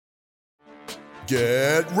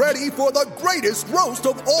Get ready for the greatest roast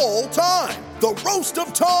of all time, the Roast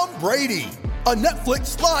of Tom Brady, a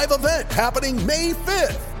Netflix live event happening May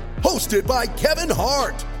 5th. Hosted by Kevin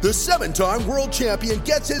Hart, the 7-time world champion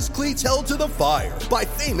gets his cleats held to the fire by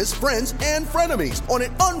famous friends and frenemies on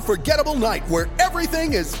an unforgettable night where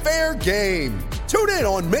everything is fair game. Tune in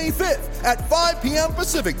on May 5th at 5 p.m.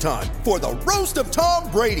 Pacific time for the Roast of Tom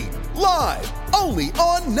Brady, live only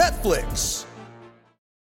on Netflix.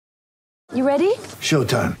 You ready?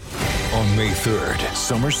 Showtime. On May 3rd,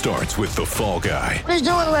 summer starts with The Fall Guy. Let's do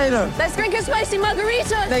it later. Let's drink a spicy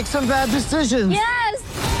margarita. Make some bad decisions. Yes!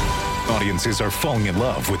 Audiences are falling in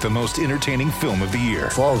love with the most entertaining film of the year.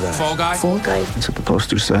 Fall Guy. Fall Guy? Fall guy. That's what the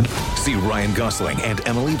poster said. See Ryan Gosling and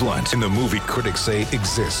Emily Blunt in the movie critics say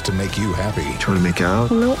exists to make you happy. Trying to make it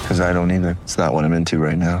out? Nope. Because I don't either. It's not what I'm into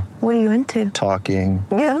right now. What are you into? Talking.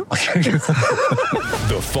 Yeah.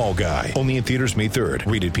 The Fall Guy. Only in theaters May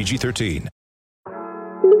 3rd. Rated PG-13.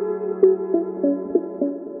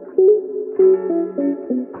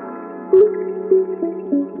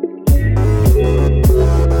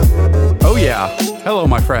 Oh yeah. Hello,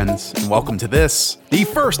 my friends, and welcome to this, the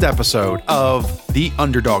first episode of the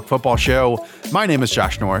Underdog Football Show. My name is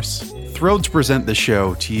Josh Norris. Thrilled to present this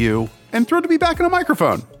show to you, and thrilled to be back on a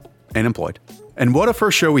microphone and employed. And what a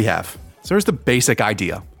first show we have. So here's the basic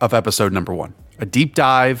idea of episode number 1. A deep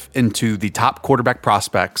dive into the top quarterback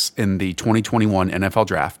prospects in the 2021 NFL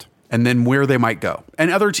Draft, and then where they might go,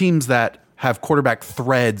 and other teams that have quarterback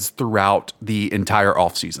threads throughout the entire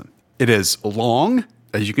offseason. It is long,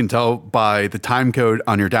 as you can tell by the time code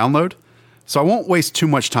on your download, so I won't waste too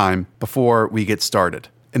much time before we get started.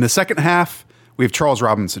 In the second half, we have Charles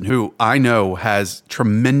Robinson, who I know has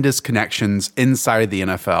tremendous connections inside of the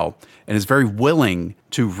NFL and is very willing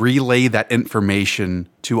to relay that information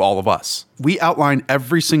to all of us. We outline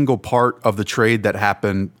every single part of the trade that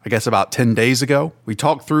happened, I guess, about 10 days ago. We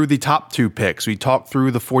talked through the top 2 picks. We talked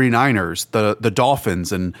through the 49ers, the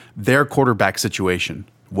Dolphins, and their quarterback situation.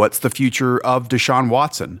 What's the future of Deshaun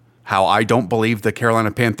Watson? How I don't believe the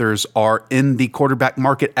Carolina Panthers are in the quarterback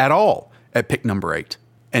market at all at pick number 8.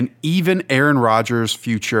 And even Aaron Rodgers'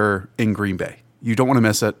 future in Green Bay. You don't want to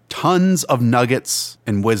miss it. Tons of nuggets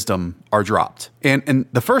and wisdom are dropped. And in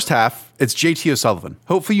the first half, it's JT O'Sullivan.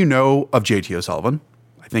 Hopefully you know of JT O'Sullivan.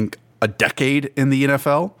 I think a decade in the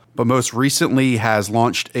NFL, but most recently has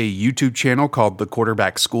launched a YouTube channel called The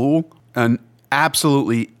Quarterback School, an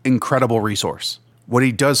absolutely incredible resource. What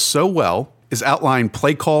he does so well is outline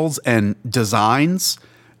play calls and designs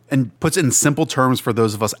and puts it in simple terms for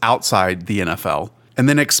those of us outside the NFL, and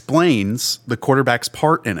then explains the quarterback's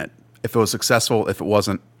part in it. If it was successful, if it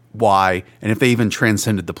wasn't, why, and if they even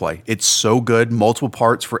transcended the play. It's so good. Multiple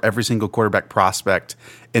parts for every single quarterback prospect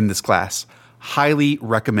in this class. Highly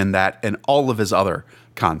recommend that and all of his other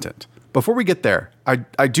content. Before we get there,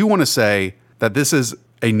 I do want to say that this is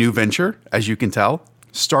a new venture, as you can tell.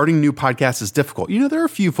 Starting new podcasts is difficult. There are a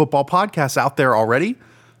few football podcasts out there already.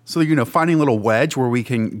 So, finding a little wedge where we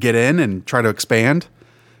can get in and try to expand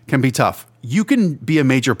can be tough. You can be a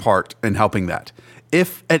major part in helping that.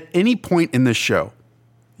 If at any point in this show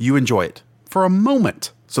you enjoy it, for a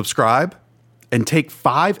moment, subscribe and take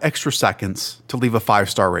 5 extra seconds to leave a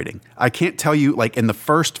 5-star rating. I can't tell you, in the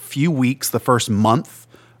first few weeks, the first month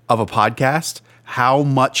of a podcast, how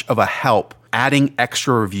much of a help adding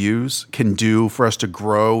extra reviews can do for us to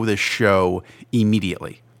grow this show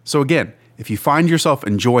immediately. So again, if you find yourself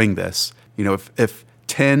enjoying this, if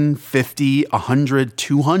 10, 50, 100,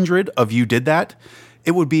 200 of you did that,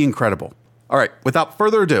 it would be incredible. All right, without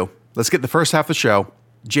further ado, let's get the first half of the show.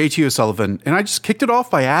 JT O'Sullivan, and I just kicked it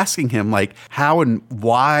off by asking him how and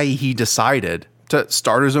why he decided to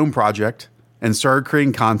start his own project and started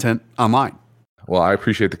creating content online. Well, I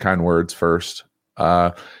appreciate the kind words first.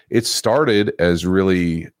 It started as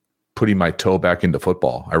really putting my toe back into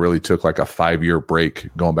football. I really took a 5-year break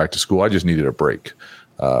going back to school. I just needed a break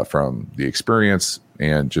from the experience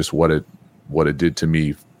and just what it did to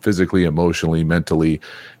me physically, emotionally, mentally.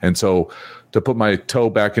 And so to put my toe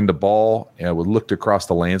back into ball, and I would looked across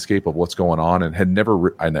the landscape of what's going on and had never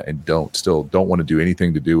and don't want to do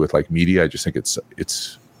anything to do with media. I just think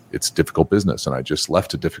it's difficult business, and I just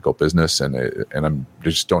left a difficult business, and I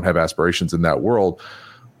just don't have aspirations in that world.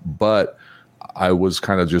 But I was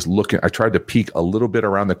kind of just looking. I tried to peek a little bit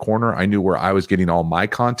around the corner. I knew where I was getting all my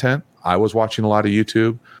content. I was watching a lot of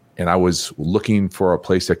YouTube, and I was looking for a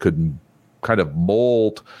place that could kind of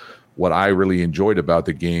mold what I really enjoyed about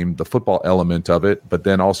the game, the football element of it, but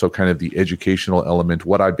then also kind of the educational element,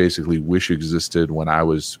 what I basically wish existed when I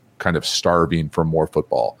was kind of starving for more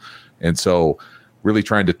football. And so really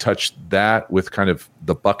trying to touch that with kind of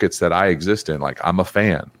the buckets that I exist in. I'm a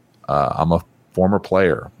fan. I'm a former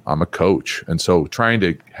player, I'm a coach. And so trying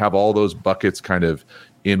to have all those buckets kind of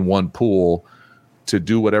in one pool to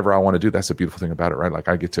do whatever I want to do, that's the beautiful thing about it, right? Like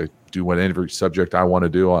I get to do whatever subject I want to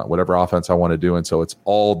do, whatever offense I want to do. And so it's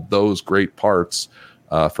all those great parts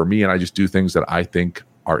for me. And I just do things that I think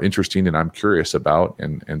are interesting and I'm curious about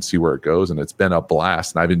and see where it goes. And it's been a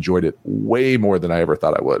blast and I've enjoyed it way more than I ever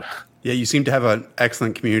thought I would. Yeah, you seem to have an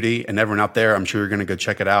excellent community, and everyone out there, I'm sure you're going to go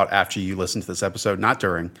check it out after you listen to this episode, not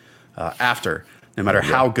during, after, no matter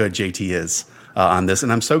how good JT is on this.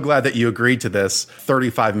 And I'm so glad that you agreed to this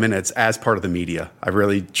 35 minutes as part of the media. I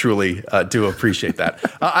really, truly do appreciate that.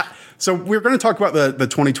 So we're going to talk about the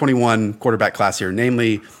 2021 quarterback class here,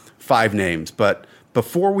 namely 5 names. But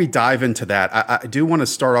before we dive into that, I do want to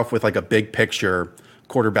start off with like a big picture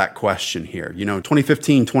quarterback question here.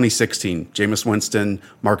 2015, 2016, Jameis Winston,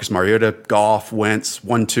 Marcus Mariota, Goff, Wentz,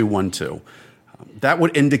 1-2, 1-2. That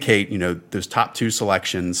would indicate, those top 2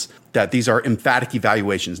 selections, that these are emphatic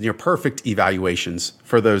evaluations, near perfect evaluations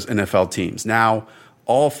for those NFL teams. Now,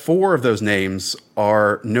 all 4 of those names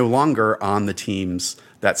are no longer on the teams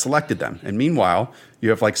that selected them. And meanwhile, you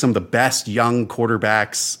have like some of the best young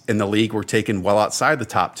quarterbacks in the league were taken well outside the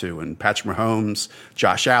top 2, and Patrick Mahomes,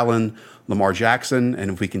 Josh Allen, Lamar Jackson.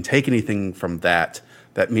 And if we can take anything from that,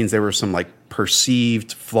 that means there were some like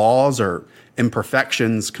perceived flaws or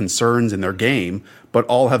imperfections, concerns in their game, but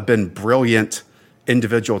all have been brilliant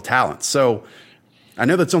individual talents. So I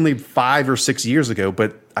know that's only 5 or 6 years ago,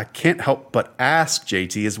 but I can't help but ask,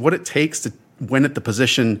 JT, is what it takes to win at the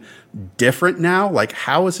position different now? Like,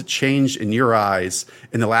 how has it changed in your eyes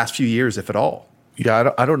in the last few years, if at all?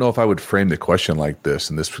 Yeah, I don't know if I would frame the question like this,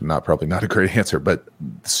 and this is probably not a great answer, but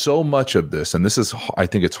so much of this, and this is, I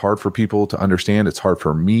think it's hard for people to understand. It's hard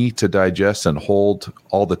for me to digest and hold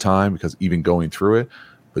all the time because even going through it,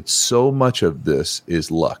 but so much of this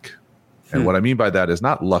is luck. And what I mean by that is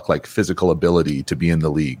not luck like physical ability to be in the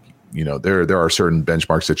league. There are certain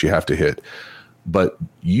benchmarks that you have to hit, but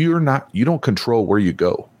you don't control where you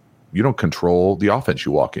go. You don't control the offense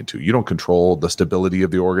you walk into. You don't control the stability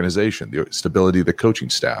of the organization, the stability of the coaching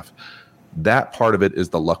staff. That part of it is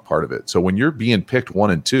the luck part of it. So when you're being picked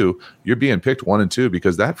 1 and 2, you're being picked 1 and 2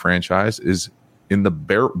 because that franchise is in the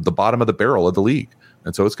bottom of the barrel of the league.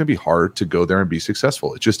 And so it's going to be hard to go there and be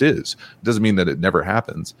successful. It just is. It doesn't mean that it never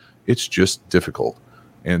happens. It's just difficult.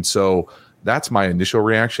 And so that's my initial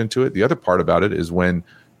reaction to it. The other part about it is when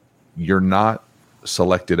you're not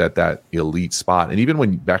selected at that elite spot. And even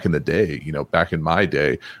when back in the day, back in my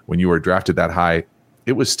day, when you were drafted that high,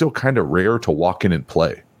 it was still kind of rare to walk in and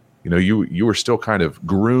play. You were still kind of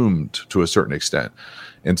groomed to a certain extent.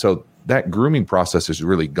 And so that grooming process is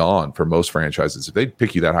really gone for most franchises. If they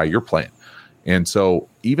pick you that high, you're playing. And so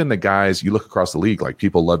even the guys, you look across the league, like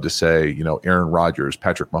people love to say, Aaron Rodgers,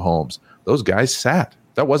 Patrick Mahomes, those guys sat.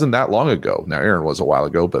 That wasn't that long ago. Now, Aaron was a while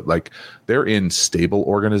ago, but like they're in stable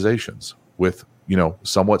organizations with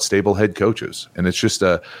somewhat stable head coaches. And it's just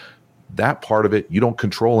that part of it you don't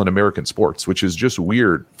control in American sports, which is just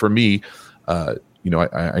weird for me.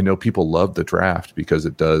 I know people love the draft because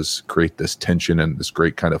it does create this tension and this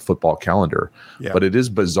great kind of football calendar, but it is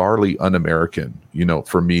bizarrely un-American,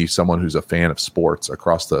 for me, someone who's a fan of sports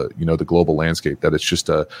across the, the global landscape, that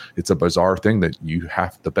it's a bizarre thing that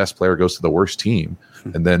the best player goes to the worst team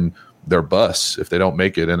and then they're busts if they don't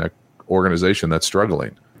make it in an organization that's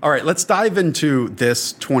struggling. All right, let's dive into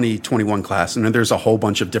this 2021 class. And there's a whole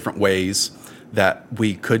bunch of different ways that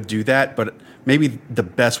we could do that, but maybe the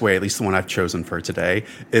best way, at least the one I've chosen for today,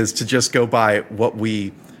 is to just go by what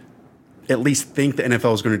we at least think the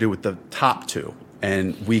NFL is going to do with the top 2.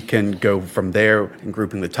 And we can go from there and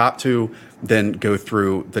grouping the top 2, then go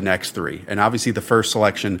through the next 3. And obviously the first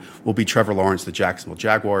selection will be Trevor Lawrence, the Jacksonville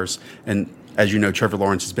Jaguars. And as you know, Trevor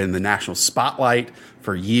Lawrence has been in the national spotlight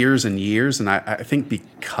for years and years. And I think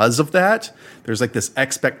because of that, there's like this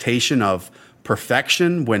expectation of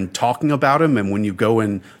perfection when talking about him and when you go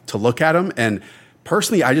in to look at him. And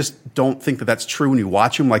personally, I just don't think that that's true when you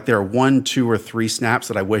watch him. Like there are 1, 2, or 3 snaps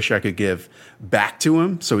that I wish I could give back to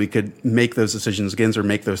him so he could make those decisions again or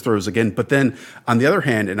make those throws again. But then on the other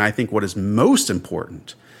hand, and I think what is most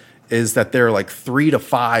important is that there are like 3 to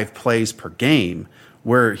 5 plays per game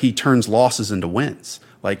where he turns losses into wins.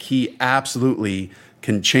 Like he absolutely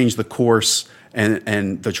can change the course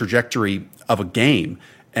and the trajectory of a game.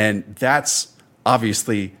 And that's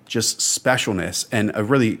obviously just specialness and a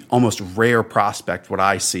really almost rare prospect, what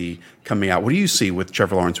I see coming out. What do you see with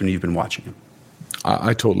Trevor Lawrence when you've been watching him?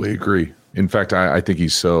 I totally agree. In fact, I think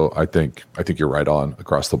I think you're right on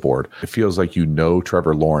across the board. It feels like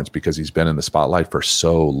Trevor Lawrence because he's been in the spotlight for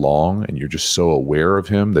so long and you're just so aware of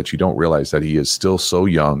him that you don't realize that he is still so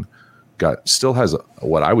young, still has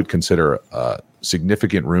what I would consider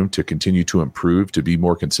significant room to continue to improve, to be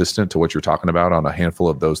more consistent to what you're talking about on a handful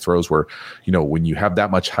of those throws where, when you have that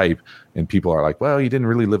much hype and people are like, well, you didn't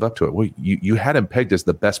really live up to it. Well, you had him pegged as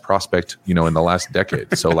the best prospect, in the last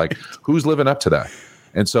decade. So like, who's living up to that?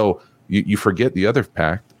 And so you forget the other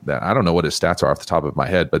fact that I don't know what his stats are off the top of my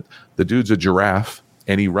head, but the dude's a giraffe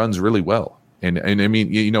and he runs really well. And I mean,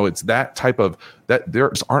 it's that type of that.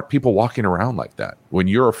 There aren't people walking around like that. When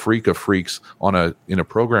you're a freak of freaks in a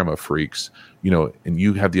program of freaks, and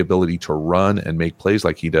you have the ability to run and make plays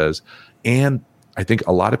like he does. And I think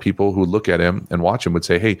a lot of people who look at him and watch him would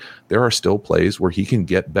say, hey, there are still plays where he can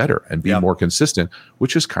get better and be more consistent,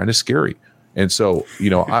 which is kind of scary. And so,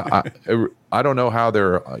 I don't know how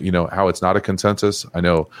how it's not a consensus. I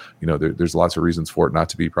know, there's lots of reasons for it not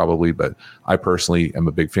to be probably, but I personally am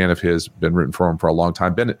a big fan of his, been rooting for him for a long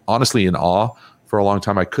time, been honestly in awe for a long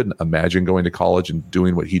time. I couldn't imagine going to college and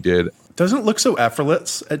doing what he did. Doesn't look so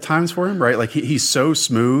effortless at times for him, right? Like he's so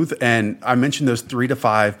smooth. And I mentioned those 3 to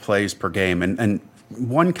 5 plays per game. And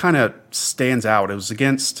one kind of stands out. It was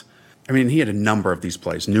against, he had a number of these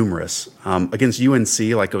plays, numerous. Against UNC,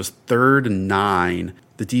 like it was 3rd and 9.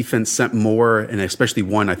 The defense sent more, and especially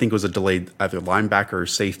one, I think it was a delayed either linebacker or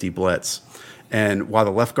safety blitz. And while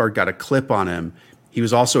the left guard got a clip on him, he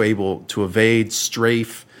was also able to evade,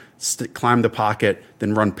 strafe, climb the pocket,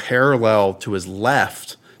 then run parallel to his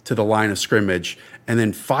left to the line of scrimmage, and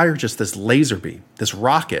then fire just this laser beam, this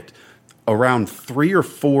rocket, around 3 or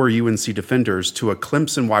 4 UNC defenders to a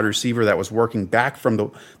Clemson wide receiver that was working back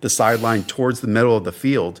from the sideline towards the middle of the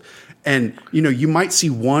field. And, you might see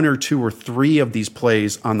 1 or 2 or 3 of these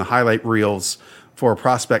plays on the highlight reels for a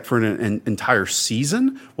prospect for an entire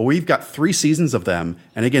season. Well, we've got 3 seasons of them.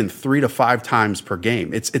 And again, 3 to 5 times per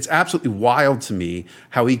game. It's absolutely wild to me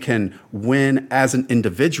how he can win as an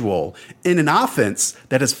individual in an offense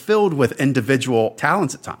that is filled with individual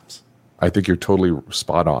talents at times. I think you're totally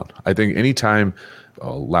spot on. I think anytime,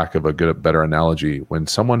 lack of a better analogy, when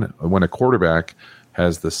a quarterback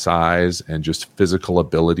has the size and just physical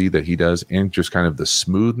ability that he does, and just kind of the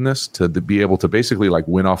smoothness to be able to basically like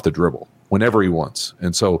win off the dribble whenever he wants.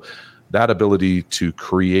 And so that ability to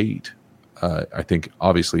create, I think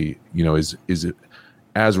obviously, is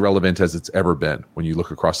as relevant as it's ever been when you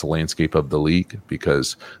look across the landscape of the league,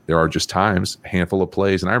 because there are just times, a handful of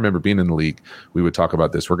plays. And I remember being in the league, we would talk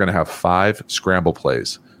about this. We're going to have 5 scramble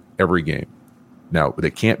plays every game. Now,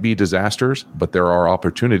 they can't be disasters, but there are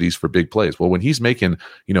opportunities for big plays. Well, when he's making,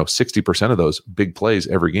 60% of those big plays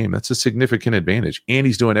every game, that's a significant advantage. And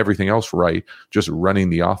he's doing everything else right, just running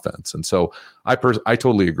the offense. And so I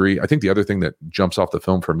totally agree. I think the other thing that jumps off the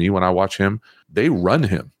film for me when I watch him, they run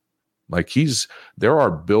him. Like there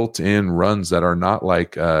are built-in runs that are not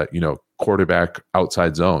like, quarterback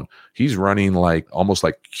outside zone. He's running like almost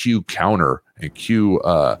like Q counter and Q,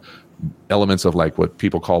 elements of like what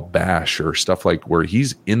people call bash or stuff, like where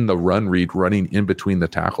he's in the run read running in between the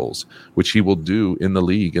tackles, which he will do in the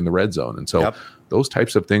league in the red zone. And so those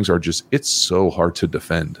types of things are it's so hard to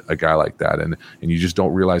defend a guy like that. And you just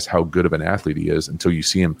don't realize how good of an athlete he is until you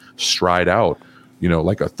see him stride out,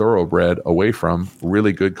 like a thoroughbred away from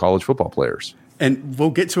really good college football players. And we'll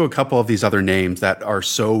get to a couple of these other names that are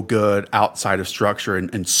so good outside of structure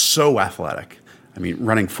and so athletic.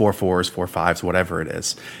 Running 4.4s, 4.5s, whatever it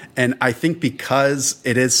is. And I think because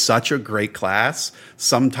it is such a great class,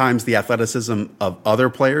 sometimes the athleticism of other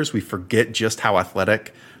players, we forget just how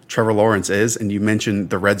athletic Trevor Lawrence is. And you mentioned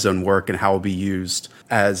the red zone work and how it'll be used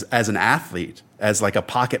as an athlete, as like a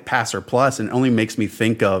pocket passer plus. And it only makes me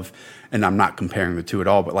think of, and I'm not comparing the two at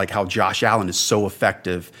all, but like how Josh Allen is so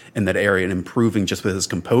effective in that area and improving just with his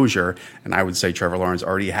composure. And I would say Trevor Lawrence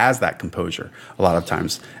already has that composure a lot of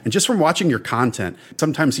times. And just from watching your content,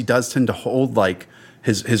 sometimes he does tend to hold like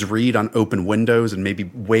his read on open windows and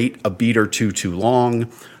maybe wait a beat or two too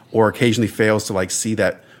long, or occasionally fails to like see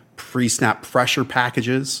that pre-snap pressure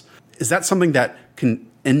packages. Is that something that can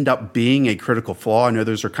end up being a critical flaw? I know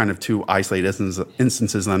those are kind of 2 isolated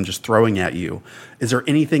instances and I'm just throwing at you. Is there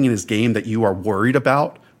anything in his game that you are worried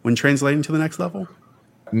about when translating to the next level?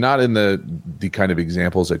 Not in the kind of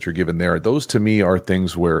examples that you're given there. Those to me are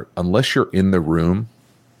things where unless you're in the room,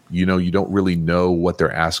 you don't really know what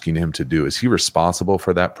they're asking him to do. Is he responsible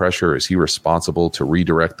for that pressure? Is he responsible to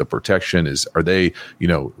redirect the protection? Are they,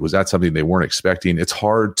 was that something they weren't expecting? It's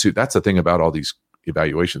hard that's the thing about all these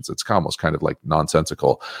evaluations. It's almost kind of like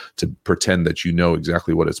nonsensical to pretend that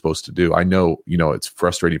exactly what it's supposed to do. I know, it's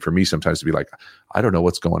frustrating for me sometimes to be like, I don't know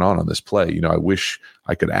what's going on this play. I wish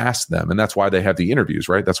I could ask them. And that's why they have the interviews,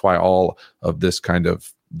 right? That's why all of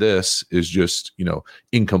this is just,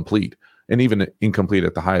 incomplete. and even incomplete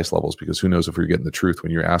at the highest levels, because who knows if you're getting the truth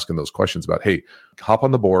when you're asking those questions about, hey, hop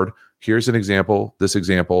on the board. Here's an example, this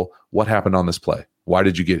example, what happened on this play? Why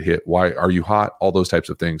did you get hit? Why are you hot? All those types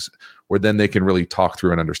of things, where then they can really talk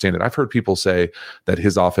through and understand it. I've heard people say that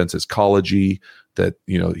his offense is college-y, that,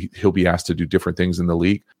 you know, he'll be asked to do different things in the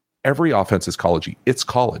league. Every offense is college-y. It's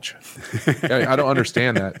college. I don't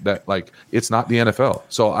understand that like it's not the NFL.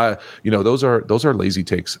 So those are lazy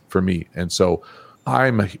takes for me. And so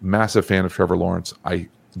I'm a massive fan of Trevor Lawrence.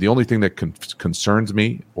 The only thing that concerns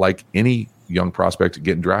me, like any young prospect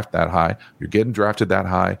getting drafted that high, you're getting drafted that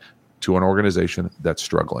high to an organization that's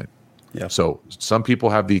struggling. Yeah. So some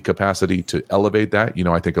people have the capacity to elevate that. You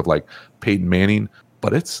know, I think of like Peyton Manning,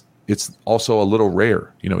 but it's also a little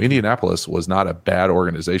rare. You know, Indianapolis was not a bad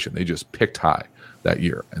organization. They just picked high that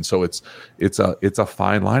year. And so it's a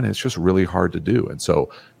fine line. And it's just really hard to do. And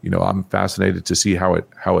so, you know, I'm fascinated to see how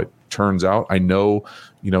it turns out. I know,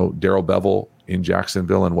 you know, Darrell Bevell in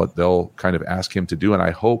Jacksonville and what they'll kind of ask him to do. And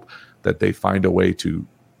I hope that they find a way to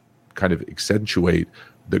kind of accentuate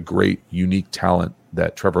the great, unique talent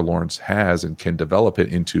that Trevor Lawrence has and can develop it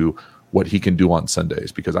into what he can do on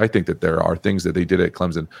Sundays. Because I think that there are things that they did at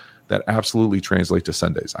Clemson that absolutely translate to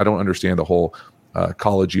Sundays. I don't understand the whole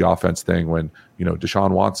college-y offense thing when, you know,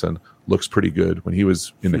 Deshaun Watson looks pretty good when he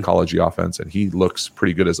was in the college-y offense, and he looks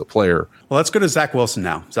pretty good as a player. Well, let's go to Zach Wilson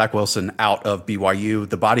now. Zach Wilson out of BYU.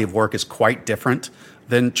 The body of work is quite different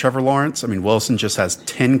than Trevor Lawrence. I mean, Wilson just has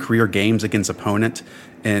 10 career games against opponent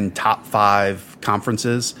in top 5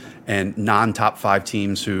 conferences and non-top 5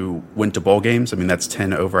 teams who went to bowl games. I mean, that's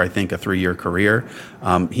 10 over, I think, a 3-year career.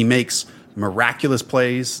 He makes miraculous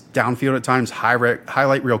plays downfield at times,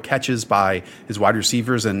 highlight reel catches by his wide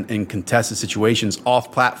receivers in contested situations,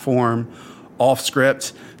 off platform, off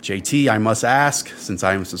script. JT, I must ask, since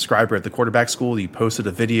I am a subscriber at the quarterback school, you posted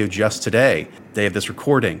a video just today. They have this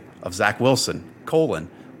recording of Zach Wilson,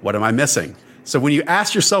 what am I missing? So when you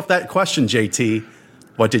ask yourself that question, JT,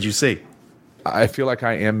 what did you see? I feel like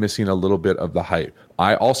I am missing a little bit of the hype.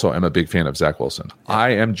 I also am a big fan of Zach Wilson. I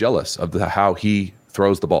am jealous of how he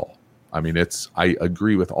throws the ball. I mean, I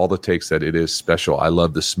agree with all the takes that it is special. I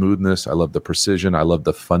love the smoothness. I love the precision. I love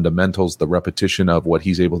the fundamentals, the repetition of what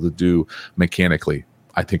he's able to do mechanically,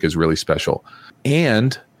 I think is really special.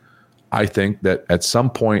 And I think that at some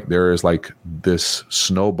point there is like this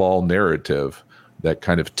snowball narrative that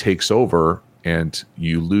kind of takes over and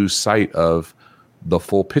you lose sight of the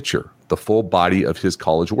full picture, the full body of his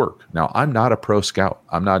college work. Now, I'm not a pro scout.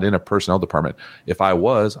 I'm not in a personnel department. If I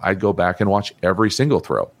was, I'd go back and watch every single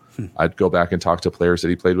throw. I'd go back and talk to players that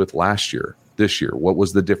he played with last year, this year. What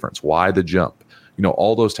was the difference? Why the jump? You know,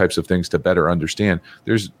 all those types of things to better understand.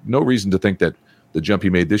 There's no reason to think that the jump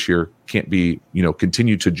he made this year can't be, you know,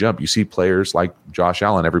 continue to jump. You see players like Josh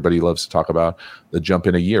Allen. Everybody loves to talk about the jump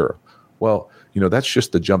in a year. Well, you know, that's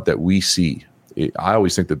just the jump that we see. I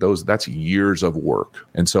always think that that's years of work.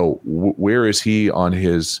 And so where is he on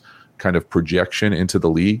his kind of projection into the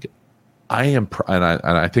league? And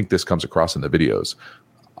I think this comes across in the videos.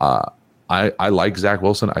 I like Zach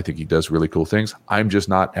Wilson. I think he does really cool things. I'm just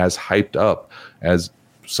not as hyped up as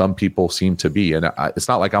some people seem to be. And it's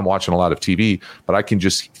not like I'm watching a lot of TV, but I can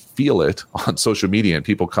just feel it on social media and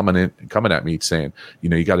people coming at me saying, you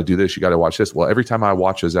know, you got to do this, you got to watch this. Well, every time I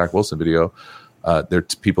watch a Zach Wilson video,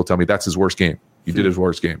 people tell me that's his worst game. He did his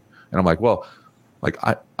worst game. And I'm like, well, like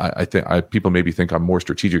I think people maybe think I'm more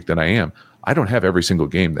strategic than I am. I don't have every single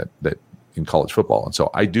game that in college football. And so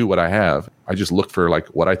I do what I have. I just look for like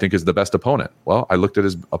what I think is the best opponent. Well, I looked at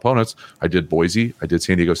his opponents. I did Boise. I did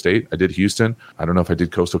San Diego State. I did Houston. I don't know if I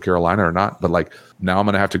did Coastal Carolina or not, but like now I'm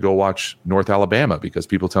going to have to go watch North Alabama because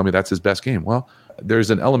people tell me that's his best game. Well,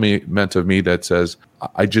 there's an element of me that says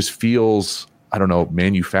I just feels, I don't know,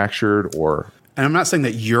 manufactured or. And I'm not saying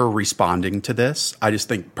that you're responding to this. I just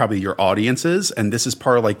think probably your audience is. And this is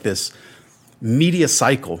part of like this media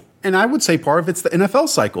cycle. And I would say part of it's the NFL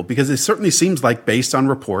cycle, because it certainly seems like, based on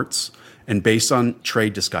reports and based on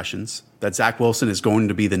trade discussions, that Zach Wilson is going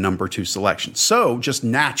to be the number 2 selection. So just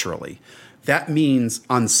naturally, that means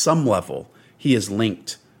on some level, he is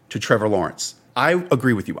linked to Trevor Lawrence. I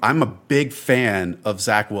agree with you. I'm a big fan of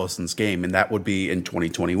Zach Wilson's game, and that would be in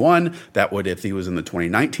 2021. That would if he was in the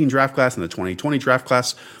 2019 draft class, in the 2020 draft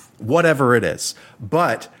class, whatever it is.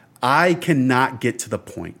 But I cannot get to the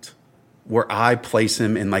point where I place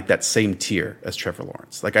him in like that same tier as Trevor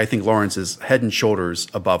Lawrence. Like, I think Lawrence is head and shoulders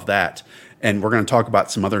above that. And we're going to talk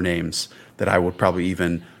about some other names that I would probably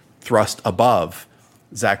even thrust above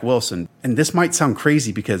Zach Wilson. And this might sound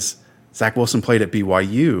crazy because Zach Wilson played at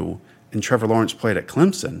BYU and Trevor Lawrence played at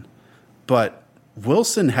Clemson. But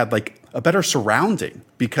Wilson had like a better surrounding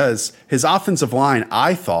because his offensive line,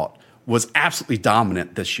 I thought, was absolutely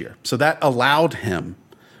dominant this year. So that allowed him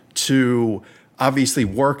to obviously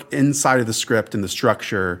work inside of the script and the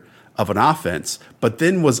structure of an offense, but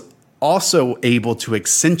then was also able to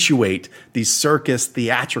accentuate these circus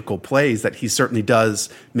theatrical plays that he certainly does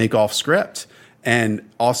make off script, and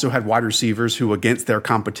also had wide receivers who, against their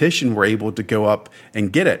competition, were able to go up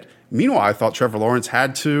and get it. Meanwhile, I thought Trevor Lawrence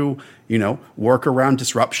had to, work around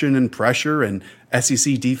disruption and pressure and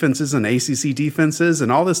SEC defenses and ACC defenses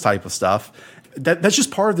and all this type of stuff. That's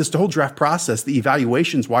just part of this whole draft process. The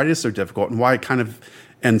evaluations, why it is so difficult and why it kind of,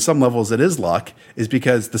 in some levels, it is luck, is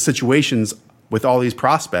because the situations with all these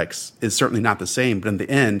prospects is certainly not the same. But in the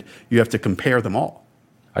end, you have to compare them all.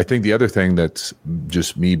 I think the other thing that's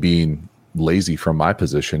just me being lazy from my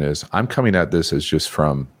position is I'm coming at this as just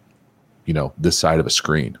from, this side of a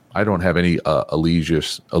screen. I don't have any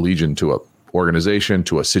allegiance to a organization,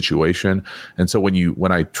 to a situation. And so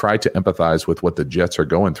when I try to empathize with what the Jets are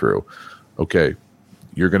going through, okay,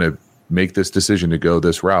 you're going to make this decision to go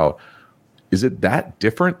this route. Is it that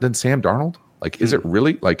different than Sam Darnold? Like, is it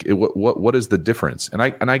really like what is the difference? And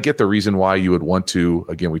I get the reason why you would want to.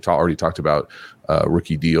 Again, we already talked about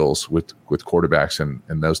rookie deals with quarterbacks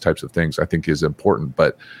and those types of things. I think is important,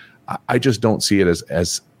 but I just don't see it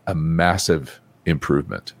as a massive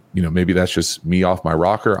improvement. Maybe that's just me off my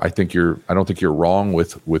rocker. I don't think you're wrong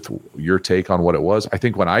with your take on what it was. I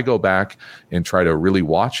think when I go back and try to really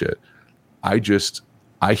watch it,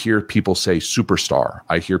 I hear people say superstar.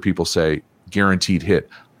 I hear people say guaranteed hit.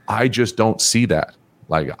 I just don't see that.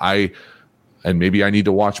 And maybe I need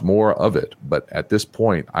to watch more of it. But at this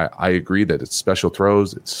point, I agree that it's special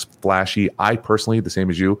throws. It's flashy. I personally, the same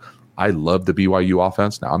as you, I love the BYU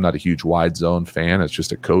offense. Now, I'm not a huge wide zone fan. It's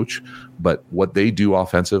just a coach. But what they do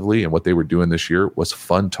offensively and what they were doing this year was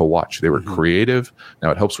fun to watch. They were creative.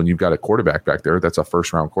 Now, it helps when you've got a quarterback back there. That's a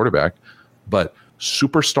first-round quarterback. But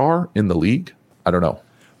superstar in the league, I don't know.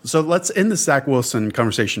 So let's end the Zach Wilson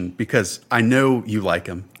conversation, because I know you like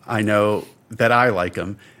him. I know that I like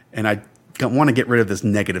him. And I want to get rid of this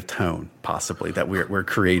negative tone, possibly, that we're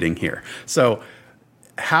creating here. So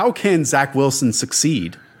how can Zach Wilson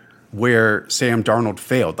succeed where Sam Darnold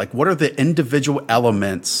failed? Like, what are the individual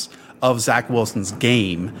elements of Zach Wilson's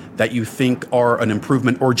game that you think are an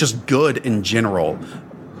improvement or just good in general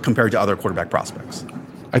compared to other quarterback prospects?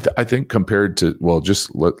 I think compared to,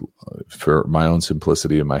 for my own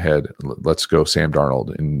simplicity in my head, let's go Sam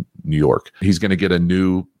Darnold in New York. He's going to get a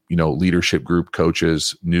new, leadership group,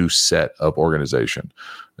 coaches, new set of organization,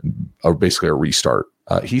 or basically a restart.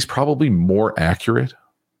 He's probably more accurate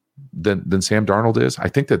than Sam Darnold is. I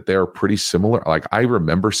think that they're pretty similar. Like, I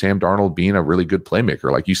remember Sam Darnold being a really good playmaker.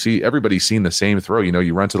 Like, you see, everybody's seen the same throw.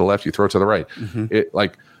 You run to the left, you throw to the right.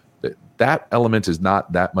 That element is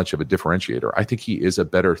not that much of a differentiator. I think he is a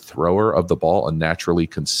better thrower of the ball, and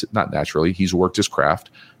not naturally, he's worked his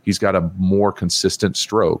craft. He's got a more consistent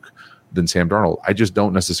stroke than Sam Darnold. I just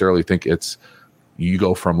don't necessarily think it's, you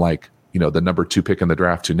go from the number 2 pick in the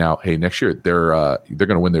draft to now, hey, next year they're going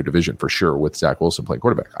to win their division for sure with Zach Wilson playing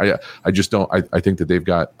quarterback. I just don't. I think that they've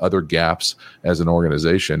got other gaps as an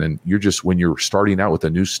organization, and when you're starting out with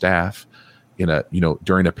a new staff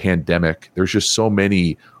during a pandemic, there's just so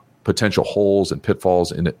many potential holes and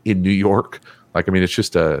pitfalls in New York.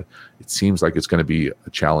 It seems like it's going to be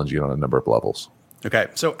challenging on a number of levels. Okay,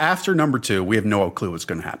 so after number 2, we have no clue what's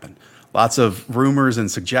going to happen. Lots of rumors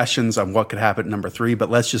and suggestions on what could happen at number 3,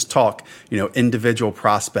 but let's just talk, individual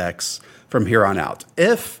prospects from here on out.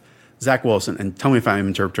 If Zach Wilson, and tell me if I'm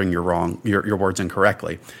interpreting your words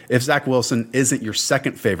incorrectly, if Zach Wilson isn't your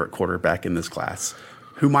second favorite quarterback in this class,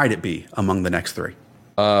 who might it be among the next 3?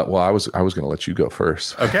 I was going to let you go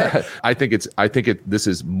first. Okay. This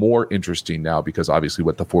is more interesting now because obviously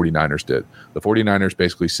what the 49ers did. The 49ers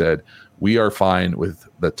basically said, we are fine with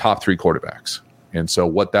the top 3 quarterbacks. And so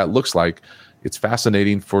what that looks like, it's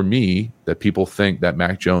fascinating for me that people think that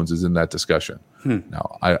Mac Jones is in that discussion.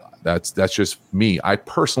 Now, that's just me. I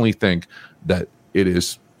personally think that it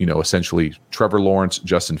is, essentially Trevor Lawrence,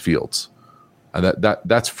 Justin Fields. And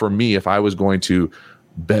that's for me. If I was going to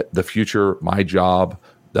bet the future, my job,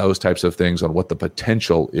 those types of things on what the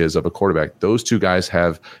potential is of a quarterback, those 2 guys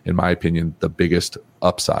have, in my opinion, the biggest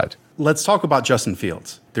upside. Let's talk about Justin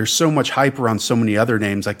Fields. There's so much hype around so many other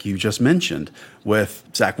names, like you just mentioned, with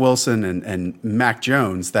Zach Wilson and Mac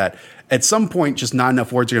Jones, that at some point just not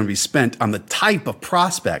enough words are going to be spent on the type of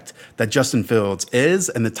prospect that Justin Fields is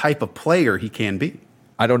and the type of player he can be.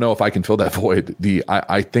 I don't know if I can fill that void.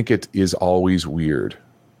 I think it is always weird.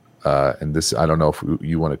 And this, I don't know if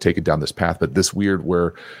you want to take it down this path, but this weird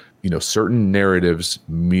where, certain narratives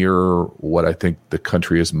mirror what I think the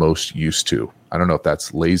country is most used to. I don't know if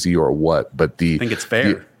that's lazy or what, but I think it's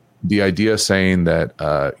fair. the idea saying that,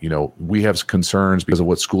 we have concerns because of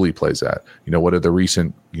what school he plays at, what are the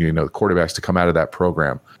recent, quarterbacks to come out of that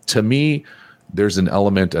program. To me, there's an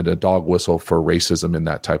element and a dog whistle for racism in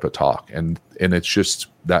that type of talk. And it's just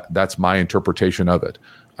that's my interpretation of it.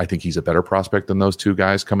 I think he's a better prospect than those two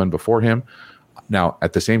guys coming before him. Now,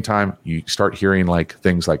 at the same time, you start hearing like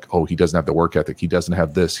things like, oh, he doesn't have the work ethic. He doesn't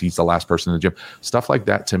have this. He's the last person in the gym. Stuff like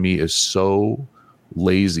that to me is so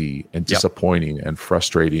lazy and disappointing and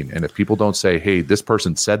frustrating. And if people don't say, hey, this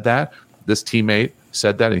person said that, this teammate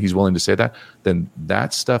said that, and he's willing to say that, then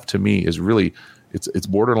that stuff to me is really, it's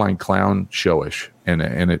borderline clown showish. And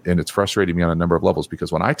it's frustrating me on a number of levels,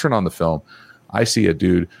 because when I turn on the film, I see a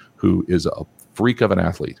dude who is a freak of an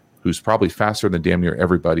athlete, who's probably faster than damn near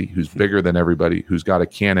everybody, who's bigger than everybody, who's got a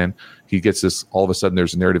cannon. He gets this, all of a sudden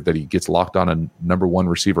there's a narrative that he gets locked on a number one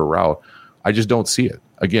receiver route. I just don't see it.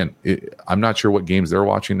 Again, I'm not sure what games they're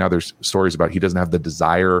watching. Now there's stories about he doesn't have the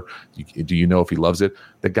desire. Do you know if he loves it?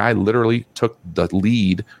 The guy literally took the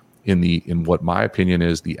lead in what my opinion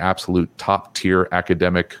is the absolute top tier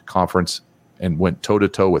academic conference and went toe to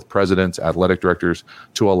toe with presidents, athletic directors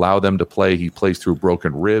to allow them to play. He plays through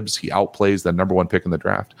broken ribs. He outplays the number one pick in the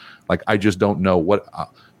draft. Like, I just don't know what,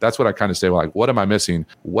 that's what I kind of say. Like, what am I missing?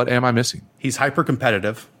 What am I missing? He's hyper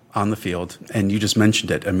competitive on the field, and you just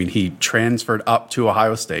mentioned it. I mean, he transferred up to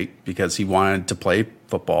Ohio State because he wanted to play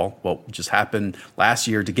football. Well, it just happened last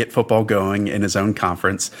year to get football going in his own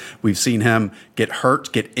conference. We've seen him get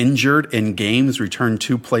hurt, get injured in games, return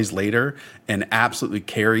 2 plays later, and absolutely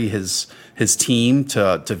carry his team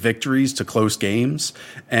to victories, to close games.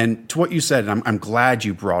 And to what you said, and I'm glad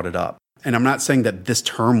you brought it up. And I'm not saying that this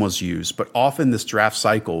term was used, but often this draft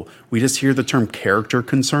cycle, we just hear the term character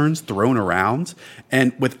concerns thrown around.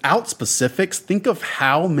 And without specifics, think of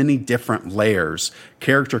how many different layers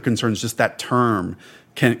character concerns, just that term,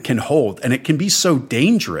 can hold. And it can be so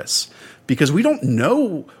dangerous because we don't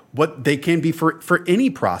know what they can be for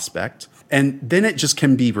any prospect. And then it just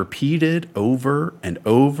can be repeated over and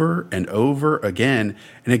over and over again.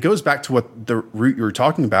 And it goes back to what the route you were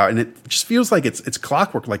talking about. And it just feels like it's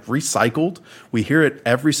clockwork, like recycled. We hear it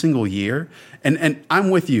every single year. And I'm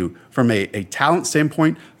with you from a talent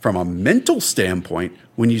standpoint, from a mental standpoint.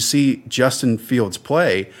 When you see Justin Fields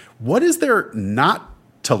play, what is there not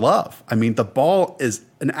to love? I mean, the ball is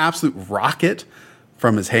an absolute rocket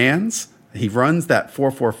from his hands. He runs that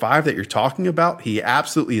 4.45 that you're talking about. He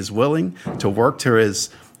absolutely is willing to work to his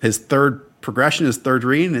third progression, his third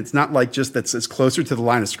read. And it's not like just that's it's closer to the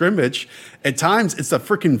line of scrimmage. At times, it's a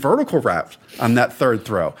freaking vertical route on that third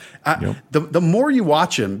throw. The more you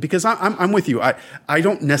watch him, because I'm with you. I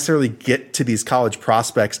don't necessarily get to these college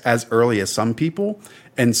prospects as early as some people.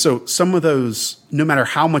 And so some of those, no matter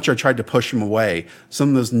how much I tried to push him away, some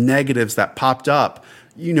of those negatives that popped up,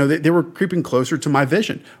 they were creeping closer to my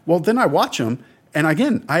vision. Well, then I watch them, and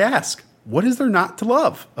again, I ask, what is there not to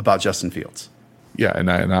love about Justin Fields? Yeah,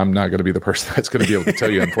 and I'm not going to be the person that's going to be able to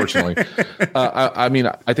tell you, unfortunately. I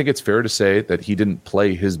mean, I think it's fair to say that he didn't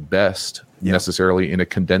play his best necessarily in a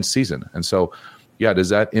condensed season. And so, does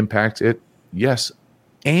that impact it? Yes.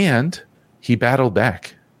 And he battled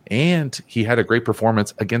back, and he had a great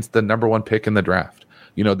performance against the number one pick in the draft.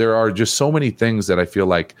 There are just so many things that I feel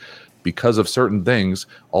like, because of certain things,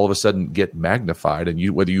 all of a sudden get magnified. And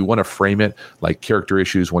whether you want to frame it like character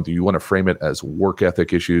issues, whether you want to frame it as work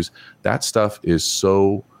ethic issues, that stuff is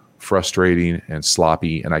so frustrating and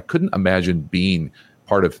sloppy. And I couldn't imagine being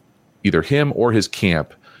part of either him or his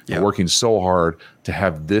camp, working so hard to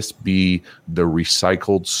have this be the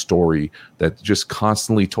recycled story that just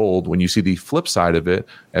constantly told, when you see the flip side of it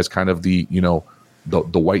as kind of the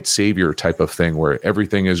white savior type of thing where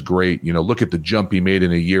everything is great. Look at the jump he made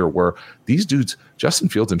in a year, where these dudes, Justin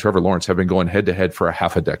Fields and Trevor Lawrence, have been going head to head for a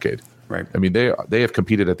half a decade. Right. I mean, they have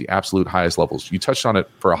competed at the absolute highest levels. You touched on it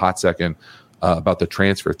for a hot second about the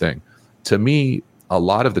transfer thing. To me, a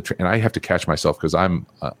lot of and I have to catch myself because I'm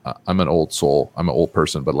an old soul. I'm an old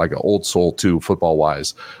person, but like an old soul too, football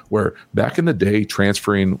wise, where back in the day,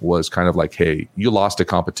 transferring was kind of like, hey, you lost a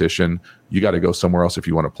competition. You got to go somewhere else if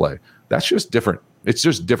you want to play. That's just different. It's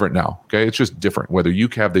just different now. Okay. It's just different. Whether you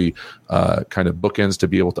have the kind of bookends to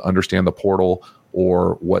be able to understand the portal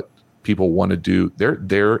or what people want to do, they're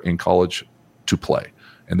there in college to play,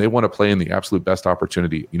 and they want to play in the absolute best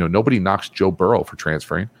opportunity. Nobody knocks Joe Burrow for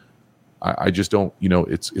transferring. I just don't,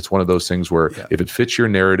 it's one of those things where if it fits your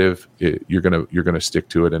narrative, you're going to stick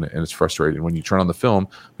to it. And it's frustrating when you turn on the film,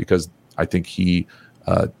 because I think he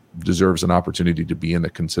deserves an opportunity to be in the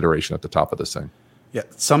consideration at the top of this thing. Yeah,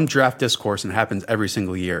 some draft discourse, and it happens every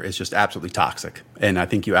single year, is just absolutely toxic. And I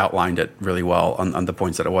think you outlined it really well on the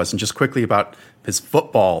points that it was. And just quickly about his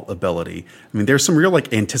football ability. I mean, there's some real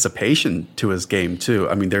anticipation to his game too.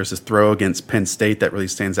 I mean, there's this throw against Penn State that really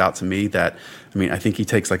stands out to me that, I mean, I think he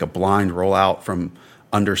takes a blind rollout from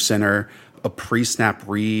under center, a pre-snap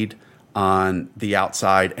read on the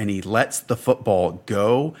outside, and he lets the football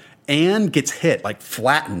go and gets hit,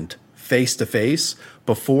 flattened face to face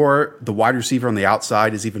before the wide receiver on the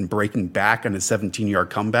outside is even breaking back on his 17-yard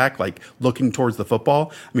comeback, looking towards the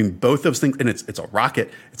football. I mean, both those things, and it's a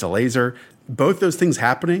rocket, it's a laser, both those things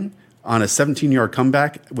happening on a 17-yard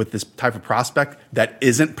comeback with this type of prospect that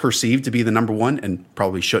isn't perceived to be the number one and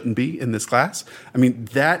probably shouldn't be in this class. I mean,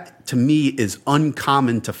 that to me is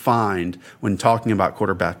uncommon to find when talking about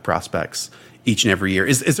quarterback prospects each and every year.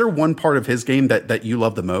 Is there one part of his game that you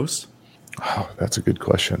love the most? Oh, that's a good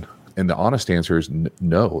question. And the honest answer is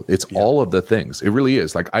no. It's all of the things. It really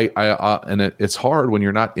is. It's hard when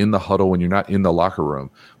you're not in the huddle, when you're not in the locker room.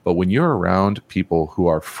 But when you're around people who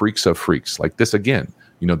are freaks of freaks, like this again,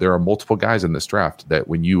 there are multiple guys in this draft that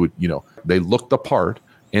when you would, they look the part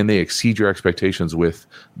and they exceed your expectations with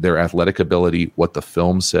their athletic ability, what the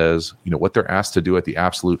film says, what they're asked to do at the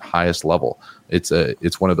absolute highest level.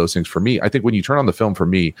 It's one of those things for me. I think when you turn on the film, for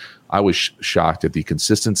me, I was shocked at the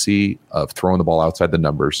consistency of throwing the ball outside the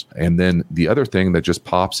numbers. And then the other thing that just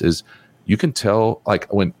pops is you can tell,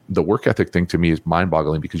 when the work ethic thing to me is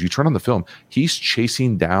mind-boggling, because you turn on the film, he's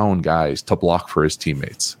chasing down guys to block for his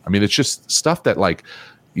teammates. I mean, it's just stuff that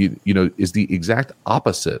is the exact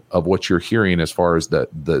opposite of what you're hearing as far as the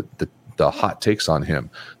hot takes on him.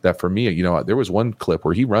 That for me, there was one clip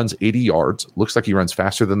where he runs 80 yards, looks like he runs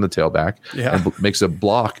faster than the tailback, and makes a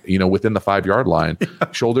block, within the 5-yard line,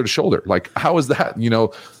 shoulder to shoulder. How is that?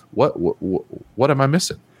 What am I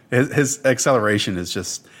missing? His acceleration is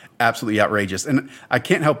just absolutely outrageous. And I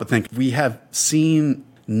can't help but think we have seen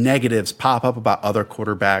negatives pop up about other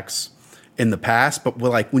quarterbacks in the past, but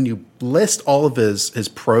when you list all of his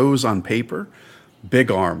pros on paper,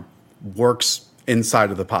 big arm, works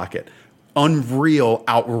inside of the pocket, unreal,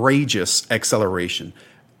 outrageous acceleration,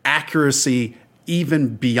 accuracy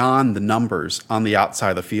even beyond the numbers on the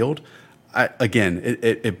outside of the field.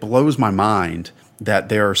 It blows my mind that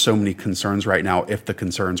there are so many concerns right now, if the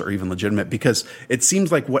concerns are even legitimate, because it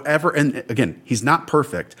seems like whatever, and again, he's not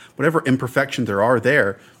perfect, whatever imperfections there are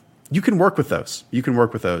there, you can work with those.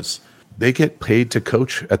 They get paid to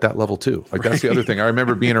coach at that level too. That's the other thing. I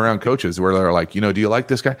remember being around coaches where they're like, do you like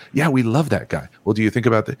this guy? Yeah, we love that guy. Well, do you think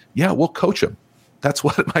about that? Yeah, we'll coach him. That's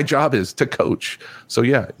what my job is, to coach. So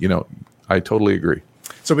yeah, I totally agree.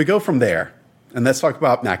 So we go from there, and let's talk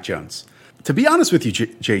about Mac Jones. To be honest with you,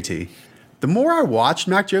 JT, the more I watched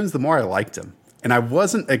Mac Jones, the more I liked him. And I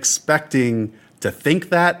wasn't expecting to think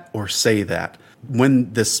that or say that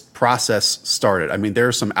when this process started. I mean, there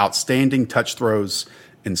are some outstanding touch throws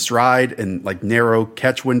in stride and narrow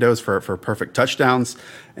catch windows for perfect touchdowns.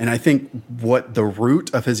 And I think what the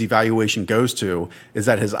root of his evaluation goes to is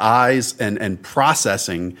that his eyes and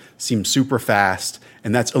processing seem super fast.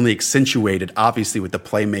 And that's only accentuated, obviously, with the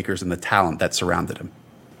playmakers and the talent that surrounded him.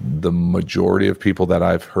 The majority of people that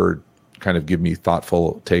I've heard kind of give me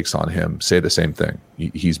thoughtful takes on him say the same thing.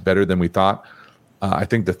 He's better than we thought. I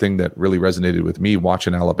think the thing that really resonated with me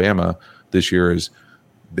watching Alabama this year is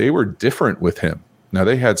they were different with him. Now,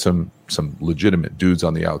 they had some legitimate dudes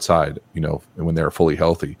on the outside, when they were fully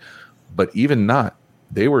healthy. But even not,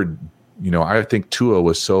 they were, I think Tua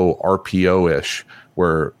was so RPO-ish,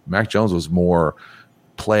 where Mac Jones was more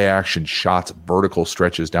play action shots, vertical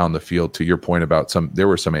stretches down the field. To your point about there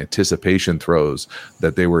were some anticipation throws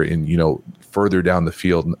that they were in, further down the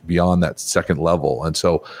field beyond that second level. And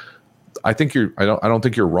so I think I don't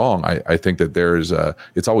think you're wrong. I think that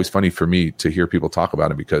it's always funny for me to hear people talk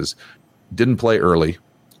about him because didn't play early.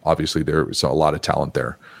 Obviously, there was a lot of talent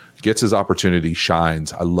there. Gets his opportunity,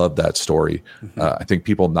 shines. I love that story. Mm-hmm. I think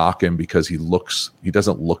people knock him because he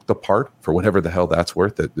doesn't look the part, for whatever the hell that's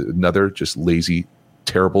worth. Another just lazy,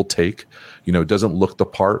 terrible take. Doesn't look the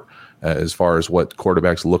part as far as what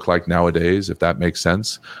quarterbacks look like nowadays, if that makes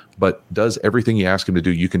sense. But does everything you ask him to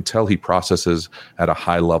do. You can tell he processes at a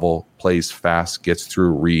high level, plays fast, gets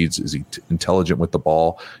through reads. Is he intelligent with the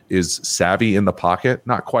ball? Is savvy in the pocket?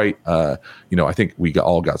 Not quite. I think we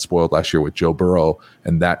all got spoiled last year with Joe Burrow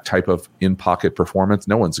and that type of in-pocket performance.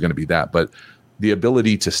 No one's going to be that. But the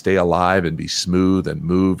ability to stay alive and be smooth and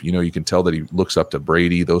move, you can tell that he looks up to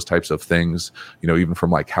Brady, those types of things, even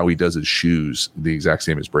from how he does his shoes, the exact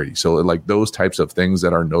same as Brady. So those types of things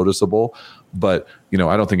that are noticeable, but,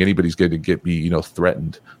 I don't think anybody's going to be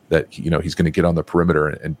threatened that, he's going to get on the perimeter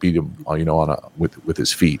and beat him, with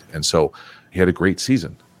his feet. And so He had a great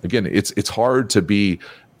season. Again, it's hard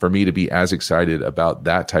for me to be as excited about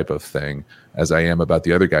that type of thing as I am about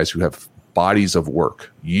the other guys who have bodies of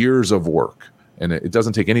work, years of work. And it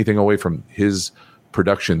doesn't take anything away from his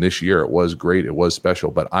production this year. It was great. It was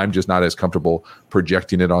special, but I'm just not as comfortable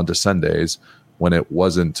projecting it onto Sundays when it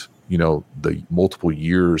wasn't, the multiple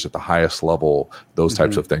years at the highest level, those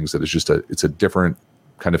types of things. That it's a different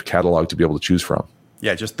kind of catalog to be able to choose from.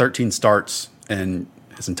 Yeah, just 13 starts in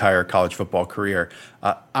his entire college football career.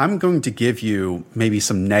 I'm going to give you maybe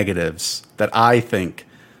some negatives that I think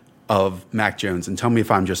of Mac Jones, and tell me if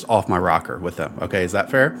I'm just off my rocker with them. Okay, is that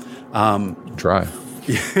fair? Try.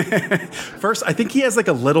 First, I think he has like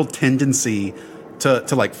a little tendency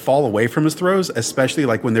to like fall away from his throws, especially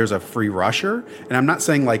like when there's a free rusher. And I'm not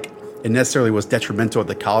saying like it necessarily was detrimental at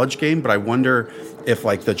the college game, but I wonder if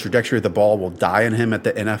like the trajectory of the ball will die on him at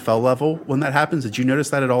the NFL level when that happens. Did you notice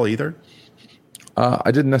that at all either?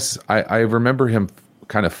 I didn't necessarily. I remember him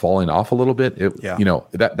kind of falling off a little bit.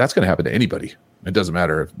 That's going to happen to anybody. It doesn't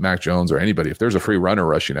matter if Mac Jones or anybody. If there's a free runner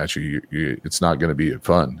rushing at you, it's not going to be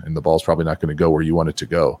fun, and the ball's probably not going to go where you want it to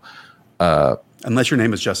go. Unless your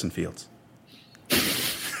name is Justin Fields.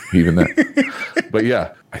 Even that. But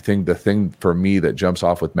yeah, I think the thing for me that jumps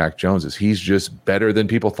off with Mac Jones is he's just better than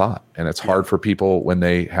people thought. And it's hard for people when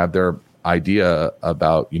they have their idea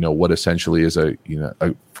about, what essentially is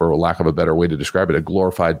for lack of a better way to describe it, a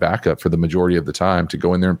glorified backup for the majority of the time to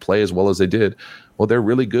go in there and play as well as they did. Well, they're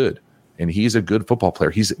really good. And he's a good football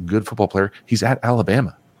player. He's a good football player. He's at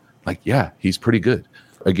Alabama. He's pretty good.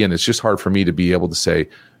 Again, it's just hard for me to be able to say,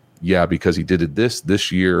 yeah, because he did it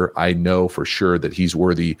this year, I know for sure that he's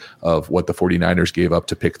worthy of what the 49ers gave up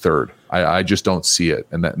to pick third. I just don't see it.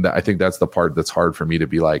 And I think that's the part that's hard for me to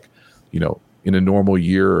be like, in a normal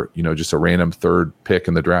year, just a random third pick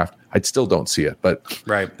in the draft, I still don't see it. But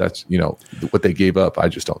right. That's, what they gave up, I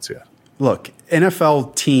just don't see it. Look,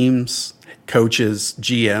 NFL teams, coaches,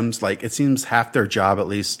 GMs, like it seems half their job, at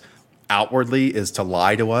least outwardly, is to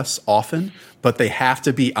lie to us often, but they have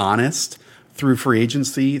to be honest through free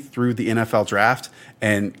agency, through the NFL draft.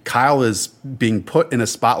 And Kyle is being put in a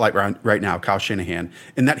spotlight right now, Kyle Shanahan,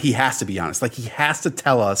 in that he has to be honest. Like he has to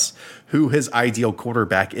tell us who his ideal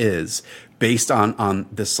quarterback is based on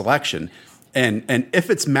this selection. And if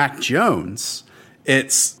it's Mac Jones,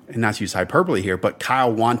 it's, and not to use hyperbole here, but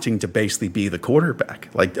Kyle wanting to basically be the quarterback,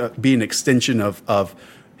 like be an extension of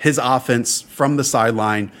his offense from the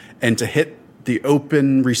sideline and to hit the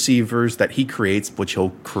open receivers that he creates, which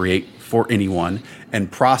he'll create for anyone,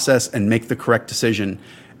 and process and make the correct decision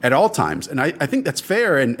at all times. And I think that's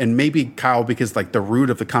fair. And maybe Kyle, because like the root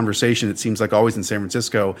of the conversation, it seems like always in San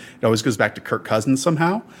Francisco, it always goes back to Kirk Cousins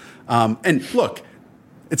somehow. And look,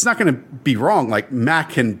 it's not going to be wrong. Like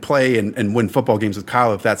Mac can play and win football games with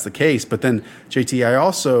Kyle if that's the case. But then JT, I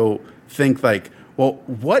also think like, well,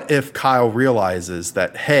 what if Kyle realizes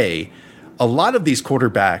that, hey, a lot of these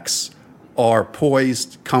quarterbacks are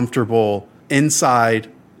poised, comfortable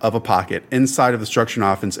inside of a pocket, inside of the structured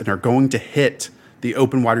offense, and are going to hit the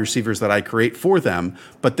open wide receivers that I create for them.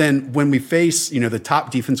 But then when we face, the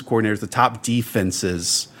top defensive coordinators, the top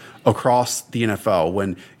defenses across the NFL,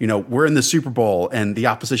 when, we're in the Super Bowl and the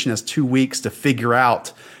opposition has 2 weeks to figure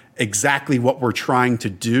out exactly what we're trying to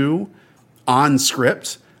do on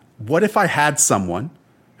script, what if I had someone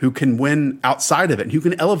who can win outside of it, and who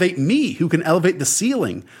can elevate me, who can elevate the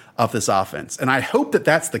ceiling of this offense? And I hope that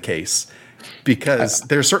that's the case, because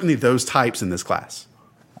there's certainly those types in this class.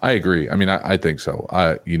 I agree. I mean, I think so.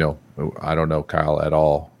 I don't know Kyle at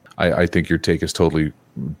all. I think your take is totally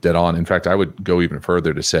dead on. In fact, I would go even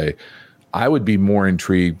further to say I would be more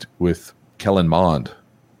intrigued with Kellen Mond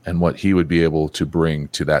and what he would be able to bring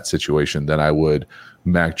to that situation than I would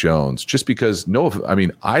Mac Jones, just because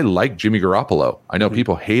I like Jimmy Garoppolo. I know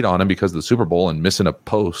people hate on him because of the Super Bowl and missing a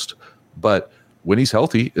post, but when he's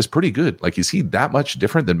healthy is pretty good. Like, is he that much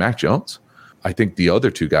different than Mac Jones? I think the other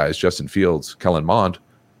two guys, Justin Fields, Kellen Mond,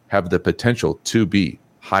 have the potential to be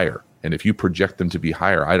higher. And if you project them to be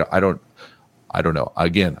higher, I don't know.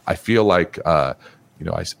 Again, I feel like, I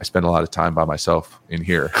spend a lot of time by myself in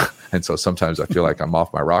here. And so sometimes I feel like I'm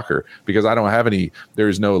off my rocker because I don't have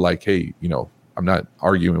there's no like, hey, I'm not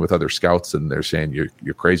arguing with other scouts and they're saying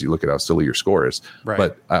you're crazy. Look at how silly your score is.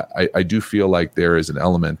 Right. But I do feel like there is an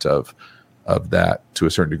element of that to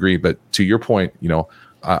a certain degree. But to your point,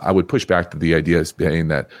 I would push back to the idea as being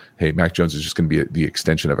that, hey, Mac Jones is just going to be the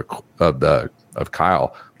extension of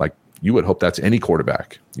Kyle. Like, you would hope that's any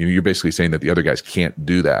quarterback. You're basically saying that the other guys can't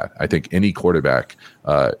do that. I think any quarterback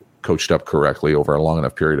coached up correctly over a long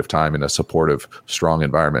enough period of time in a supportive, strong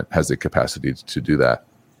environment has the capacity to do that.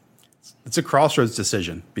 It's a crossroads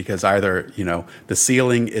decision because either, the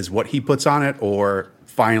ceiling is what he puts on it, or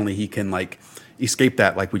finally he can escape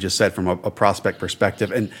that, like we just said, from a prospect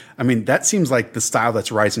perspective. And I mean, that seems like the style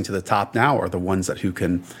that's rising to the top now are the ones who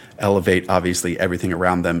can elevate, obviously, everything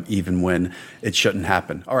around them, even when it shouldn't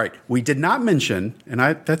happen. All right. We did not mention, and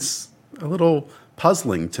that's a little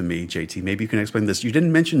puzzling to me, JT. Maybe you can explain this. You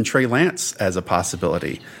didn't mention Trey Lance as a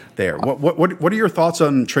possibility there. What are your thoughts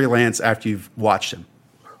on Trey Lance after you've watched him?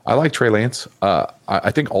 I like Trey Lance. I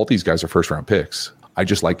think all these guys are first-round picks. I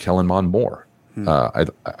just like Kellen Mond more. I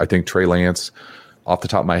think Trey Lance, off the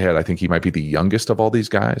top of my head, I think he might be the youngest of all these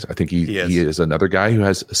guys. I think he is another guy who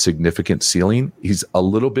has a significant ceiling. He's a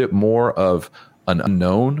little bit more of an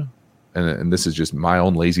unknown, and this is just my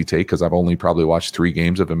own lazy take because I've only probably watched 3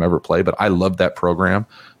 games of him ever play, but I love that program.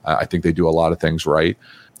 I think they do a lot of things right.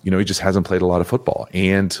 He just hasn't played a lot of football.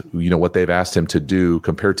 And, what they've asked him to do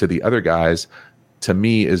compared to the other guys, to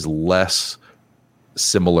me, is less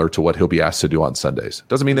similar to what he'll be asked to do on Sundays.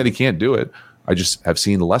 Doesn't mean that he can't do it. I just have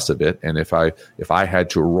seen less of it. And if I had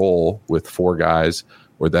to roll with 4 guys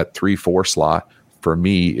or that 3-4 slot, for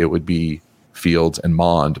me, it would be Fields and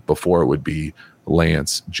Mond before it would be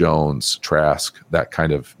Lance, Jones, Trask, that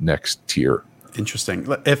kind of next tier. Interesting.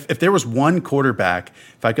 If there was one quarterback,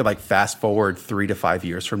 if I could fast forward 3 to 5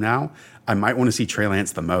 years from now, I might want to see Trey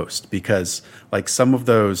Lance the most because some of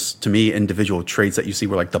those, to me, individual traits that you see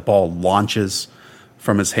where the ball launches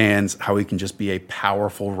from his hands, how he can just be a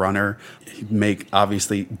powerful runner, make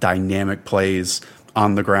obviously dynamic plays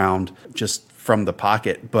on the ground just from the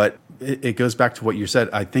pocket. But it goes back to what you said.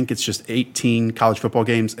 I think it's just 18 college football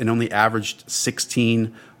games and only averaged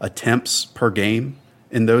 16 attempts per game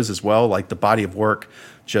in those as well. The body of work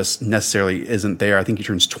just necessarily isn't there. I think he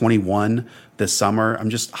turns 21 this summer. I'm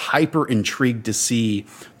just hyper intrigued to see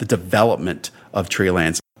the development of Trey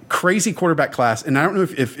Lance. Crazy quarterback class. And I don't know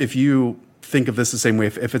if you think of this the same way,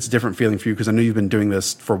 if it's a different feeling for you, because I know you've been doing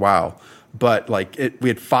this for a while. But we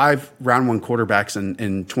had 5 round 1 quarterbacks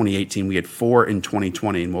in 2018. We had 4 in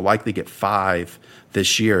 2020, and we'll likely get 5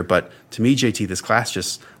 this year. But to me, JT, this class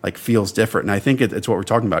just feels different. And I think it's what we're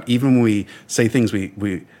talking about. Even when we say things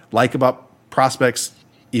we like about prospects,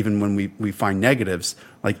 even when we find negatives,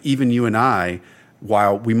 even you and I,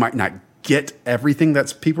 while we might not get everything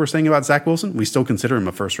that people are saying about Zach Wilson, we still consider him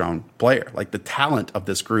a first-round player. The talent of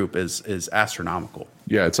this group is astronomical.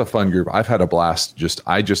 Yeah, it's a fun group. I've had a blast.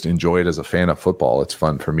 I just enjoy it as a fan of football. It's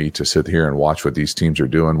fun for me to sit here and watch what these teams are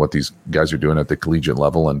doing, what these guys are doing at the collegiate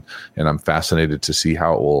level, and I'm fascinated to see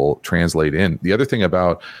how it will translate in. The other thing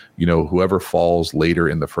about, whoever falls later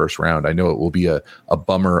in the first round, I know it will be a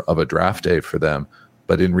bummer of a draft day for them,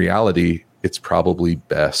 but in reality, it's probably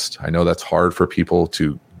best. I know that's hard for people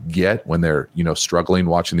to get when they're struggling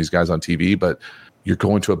watching these guys on TV, but you're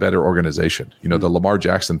going to a better organization. The Lamar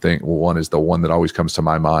Jackson one is the one that always comes to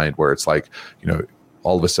my mind, where it's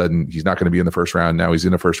all of a sudden he's not going to be in the first round. Now he's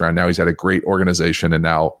in the first round. Now he's at a great organization, and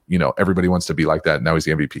now everybody wants to be like that. Now he's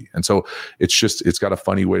the MVP. And so it's got a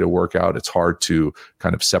funny way to work out. It's hard to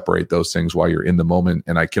kind of separate those things while you're in the moment.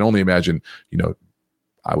 And I can only imagine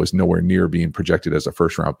I was nowhere near being projected as a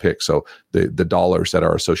first-round pick, so the dollars that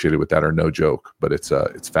are associated with that are no joke. But it's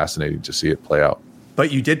fascinating to see it play out.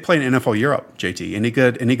 But you did play in NFL Europe, JT.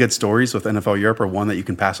 Any good stories with NFL Europe, or one that you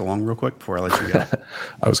can pass along real quick before I let you go?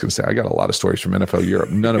 I was going to say I got a lot of stories from NFL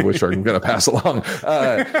Europe, none of which are going to pass along.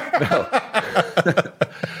 No.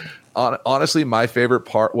 Honestly, my favorite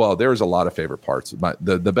part, well, there was a lot of favorite parts.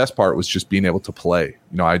 The best part was just being able to play.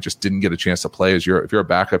 I just didn't get a chance to play. If you're a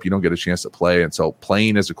backup, you don't get a chance to play. And so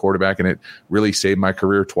playing as a quarterback, and it really saved my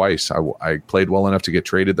career twice. I played well enough to get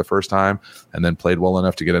traded the first time, and then played well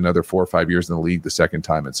enough to get another 4 or 5 years in the league the second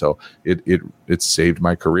time. And so it saved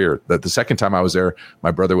my career. The second time I was there,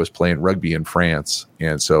 my brother was playing rugby in France.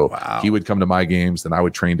 And so He would come to my games, then I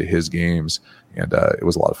would train to his games. And it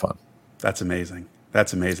was a lot of fun. That's amazing.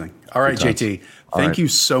 That's amazing. All right, JT, thank you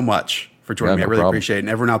so much for joining me. I really appreciate it. And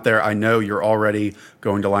everyone out there, I know you're already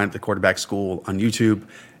going to line up the quarterback school on YouTube.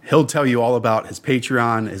 He'll tell you all about his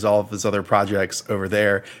Patreon, all of his other projects over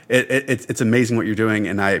there. It's amazing what you're doing,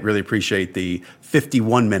 and I really appreciate the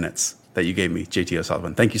 51 minutes that you gave me, JT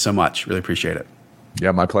O'Sullivan. Thank you so much. Really appreciate it.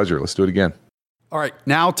 Yeah, my pleasure. Let's do it again. All right,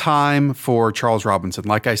 now time for Charles Robinson.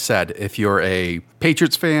 Like I said, if you're a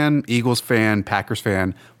Patriots fan, Eagles fan, Packers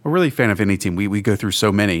fan, we're really a fan of any team. We go through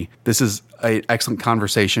so many. This is an excellent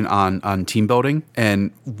conversation on team building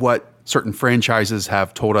and what certain franchises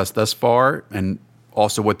have told us thus far, and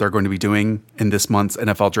also what they're going to be doing in this month's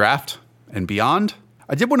NFL draft and beyond.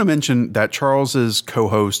 I did want to mention that Charles's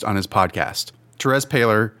co-host on his podcast, Terez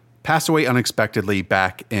Paylor, passed away unexpectedly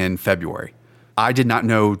back in February. I did not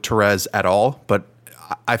know Terez at all, but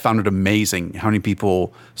I found it amazing how many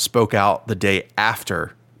people spoke out the day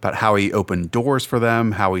after about how he opened doors for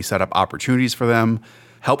them, how he set up opportunities for them,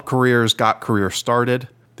 helped careers, got careers started.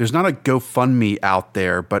 There's not a GoFundMe out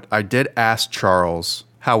there, but I did ask Charles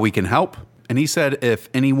how we can help. And he said if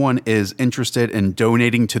anyone is interested in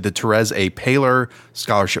donating to the Therese A. Paylor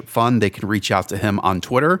Scholarship Fund, they can reach out to him on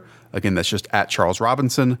Twitter. Again, that's just at Charles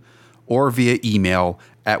Robinson, or via email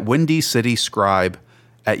at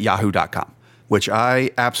windycityscribe@yahoo.com, which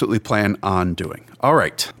I absolutely plan on doing. All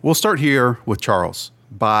right, we'll start here with Charles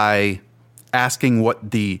by asking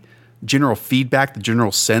what the general feedback, the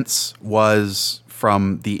general sense was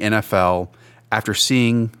from the NFL after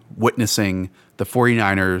witnessing the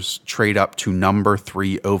 49ers trade up to number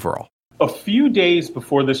 3 overall. A few days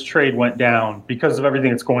before this trade went down, because of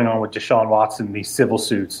everything that's going on with Deshaun Watson, these civil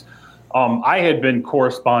suits, I had been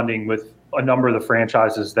corresponding with a number of the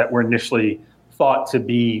franchises that were initially thought to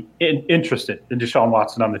be interested in Deshaun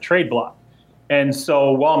Watson on the trade block. And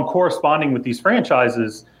so while I'm corresponding with these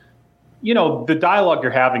franchises, the dialogue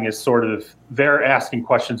you're having is sort of, they're asking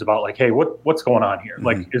questions about like, hey, what's going on here? Mm-hmm.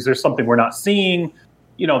 Like, is there something we're not seeing?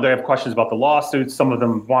 They have questions about the lawsuits. Some of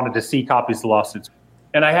them wanted to see copies of the lawsuits.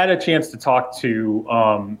 And I had a chance to talk to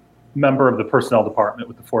a member of the personnel department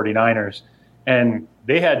with the 49ers, and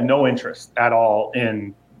they had no interest at all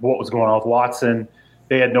in what was going on with Watson.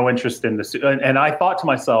 They had no interest in this. And I thought to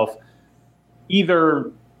myself,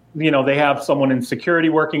 either they have someone in security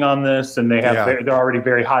working on this, and they're already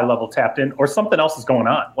very high level tapped in, or something else is going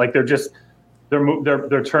on. Like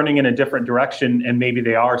they're turning in a different direction, and maybe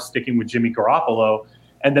they are sticking with Jimmy Garoppolo.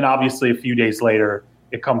 And then obviously a few days later,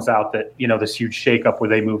 it comes out that this huge shakeup where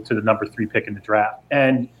they moved to the number 3 pick in the draft.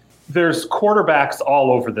 And there's quarterbacks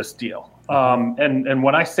all over this deal. And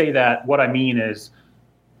when I say that, what I mean is,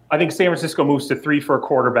 I think San Francisco moves to 3 for a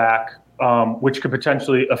quarterback, which could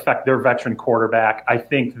potentially affect their veteran quarterback. I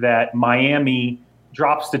think that Miami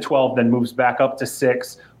drops to 12, then moves back up to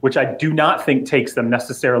 6, which I do not think takes them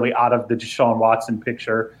necessarily out of the Deshaun Watson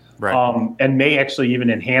picture, right. And may actually even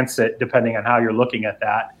enhance it depending on how you're looking at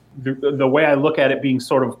that. The way I look at it being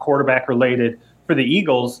sort of quarterback related for the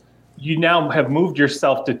Eagles, you now have moved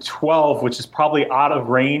yourself to 12, which is probably out of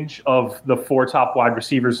range of the 4 top wide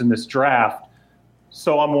receivers in this draft.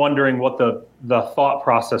 So I'm wondering what the thought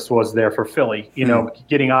process was there for Philly,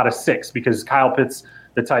 getting out of 6, because Kyle Pitts,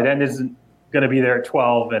 the tight end, isn't going to be there at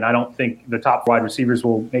 12, and I don't think the top wide receivers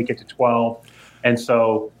will make it to 12. And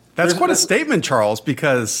so that's quite a statement, Charles,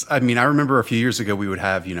 because I remember a few years ago we would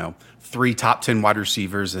have, 3 top 10 wide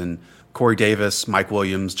receivers and Corey Davis, Mike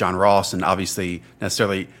Williams, John Ross, and obviously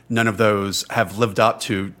necessarily none of those have lived up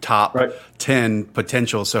to top 10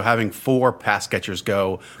 potential. So having 4 pass catchers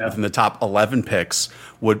go within the top 11 picks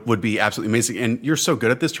would be absolutely amazing. And you're so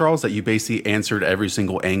good at this, Charles, that you basically answered every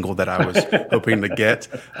single angle that I was hoping to get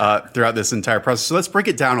throughout this entire process. So let's break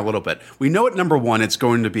it down a little bit. We know at number 1, it's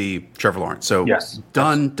going to be Trevor Lawrence. So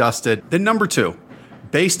done, dusted. Then number 2,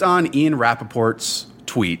 based on Ian Rappaport's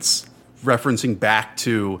tweets, referencing back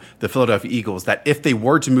to the Philadelphia Eagles, that if they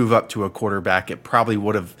were to move up to a quarterback, it probably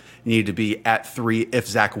would have needed to be at 3 if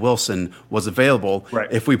Zach Wilson was available. Right.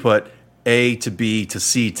 If we put A to B to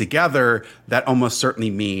C together, that almost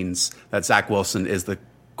certainly means that Zach Wilson is the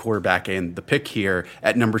quarterback and the pick here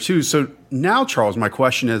at number 2. So now, Charles, my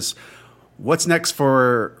question is, what's next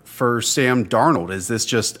for Sam Darnold? Is this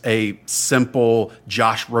just a simple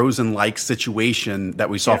Josh Rosen-like situation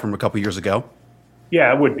that we saw from a couple years ago?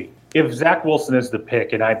 Yeah, it would be. If Zach Wilson is the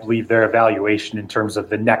pick, and I believe their evaluation in terms of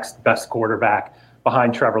the next best quarterback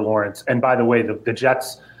behind Trevor Lawrence, and by the way, the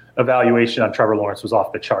Jets' evaluation on Trevor Lawrence was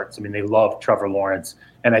off the charts. They love Trevor Lawrence,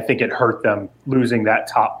 and I think it hurt them losing that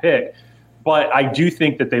top pick. But I do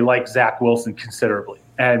think that they like Zach Wilson considerably,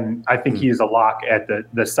 and I think he is a lock at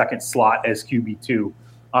the second slot as QB2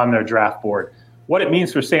 on their draft board. What it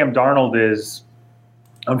means for Sam Darnold is,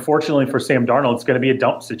 unfortunately for Sam Darnold, it's going to be a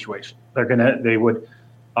dump situation. They would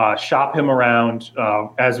shop him around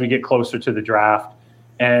as we get closer to the draft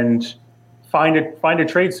and find a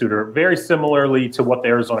trade suitor, very similarly to what the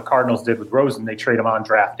Arizona Cardinals did with Rosen. They trade him on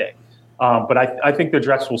draft day. But I think the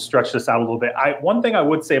Jets will stretch this out a little bit. One thing I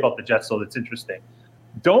would say about the Jets, though, that's interesting,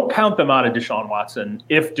 don't count them out of Deshaun Watson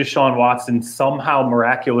if Deshaun Watson somehow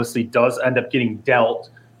miraculously does end up getting dealt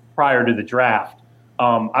prior to the draft.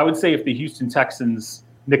 I would say if the Houston Texans,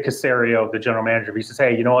 Nick Caserio, the general manager, he says,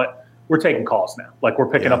 hey, you know what? We're taking calls now. Like, we're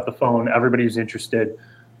picking up the phone. Everybody's interested.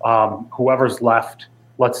 Whoever's left,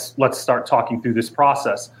 let's start talking through this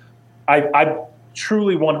process. I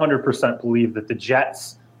truly 100% believe that the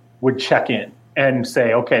Jets would check in and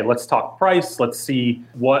say, okay, let's talk price. Let's see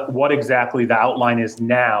what exactly the outline is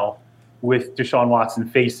now. with Deshaun Watson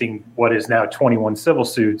facing what is now 21 civil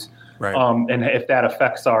suits. Right. And if that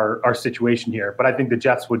affects our situation here. But I think the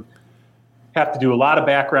Jets would have to do a lot of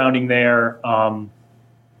backgrounding there.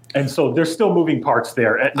 And so there's still moving parts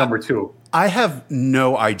there at number 2. I have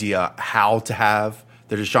no idea how to have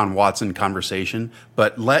the Deshaun Watson conversation,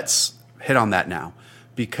 but let's hit on that now,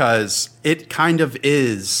 because it kind of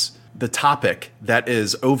is the topic that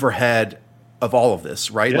is overhead of all of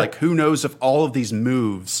this, right? Yeah. Like, who knows if all of these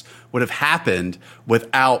moves would have happened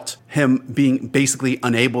without him being basically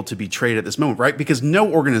unable to be traded at this moment, right? Because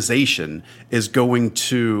no organization is going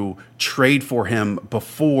to trade for him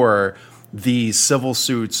before these civil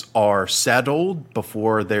suits are settled,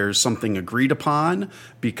 before there's something agreed upon,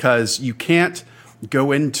 because you can't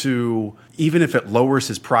go into, even if it lowers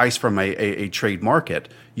his price from a trade market,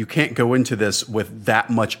 you can't go into this with that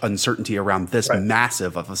much uncertainty around this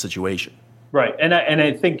massive of a situation. Right. And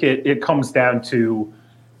I think it comes down to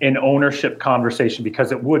an ownership conversation,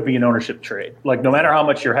 because it would be an ownership trade. Like, no matter how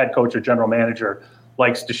much your head coach or general manager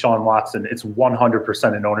likes Deshaun Watson, it's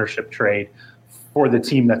 100% an ownership trade for the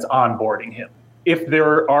team that's onboarding him. If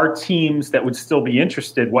there are teams that would still be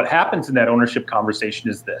interested, what happens in that ownership conversation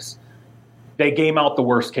is this. They game out the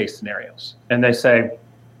worst case scenarios and they say,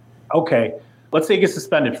 okay, let's say he gets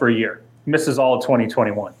suspended for a year, misses all of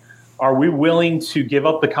 2021. Are we willing to give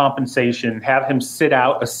up the compensation, have him sit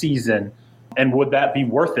out a season, and would that be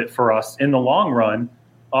worth it for us in the long run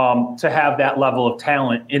to have that level of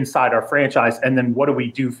talent inside our franchise? And then what do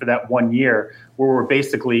we do for that 1 year where we're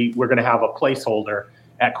going to have a placeholder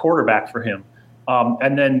at quarterback for him?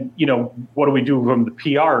 And then, what do we do from the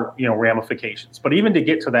PR, ramifications? But even to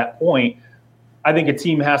get to that point, I think a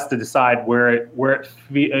team has to decide where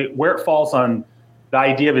it falls on the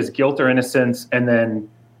idea of his guilt or innocence, and then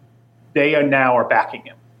they are backing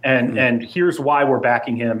him. And here's why we're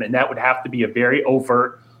backing him. And that would have to be a very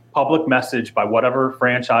overt public message by whatever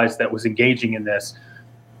franchise that was engaging in this.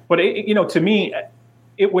 But, to me,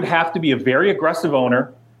 it would have to be a very aggressive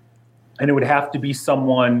owner, and it would have to be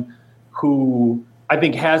someone who I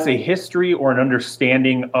think has a history or an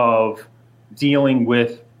understanding of dealing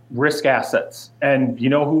with risk assets. And you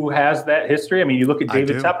know who has that history? I mean, you look at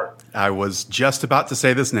David Tepper. I was just about to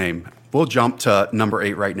say this name. We'll jump to number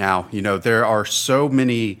 8 right now. There are so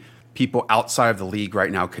many people outside of the league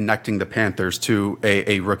right now connecting the Panthers to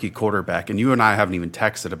a rookie quarterback. And you and I haven't even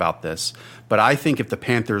texted about this. But I think if the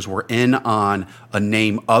Panthers were in on a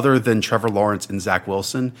name other than Trevor Lawrence and Zach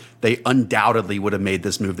Wilson, they undoubtedly would have made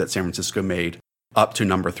this move that San Francisco made up to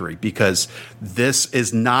number 3, because this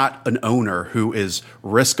is not an owner who is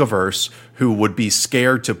risk averse, who would be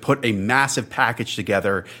scared to put a massive package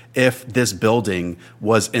together if this building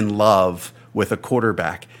was in love with a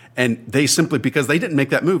quarterback. And they simply, because they didn't make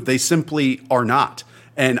that move, they simply are not.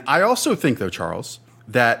 And I also think, though, Charles,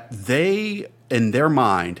 that they, in their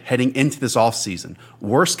mind, heading into this offseason,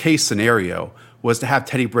 worst case scenario was to have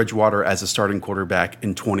Teddy Bridgewater as a starting quarterback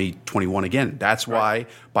in 2021 again. That's why,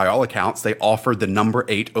 by all accounts, they offered the number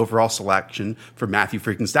 8 overall selection for Matthew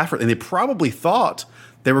freaking Stafford. And they probably thought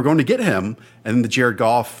they were going to get him. And the Jared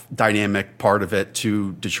Goff dynamic part of it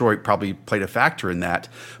to Detroit probably played a factor in that.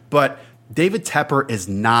 But David Tepper is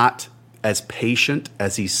not as patient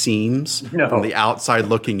as he seems from the outside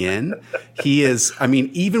looking in. He is,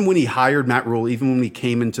 even when he hired Matt Rule, even when he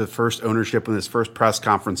came into first ownership in his first press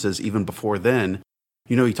conferences, even before then,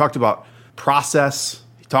 he talked about process,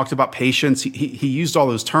 he talked about patience, he used all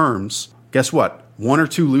those terms. Guess what? 1 or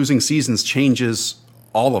 2 losing seasons changes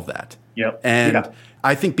all of that. Yep. And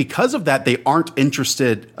I think because of that, they aren't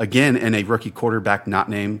interested, again, in a rookie quarterback not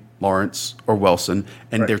named Lawrence or Wilson,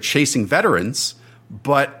 and they're chasing veterans,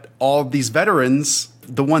 but all these veterans,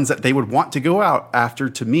 the ones that they would want to go out after,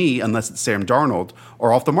 to me, unless it's Sam Darnold,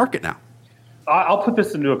 are off the market now. I'll put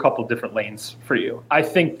this into a couple different lanes for you. I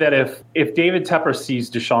think that if David Tepper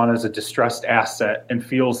sees Deshaun as a distressed asset and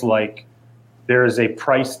feels like there is a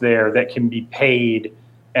price there that can be paid,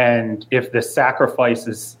 and if the sacrifice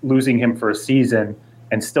is losing him for a season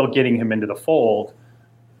and still getting him into the fold,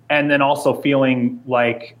 and then also feeling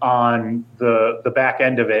like on the back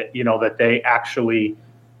end of it, that they actually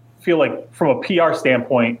feel like from a PR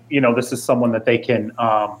standpoint, this is someone that they can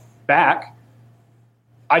back.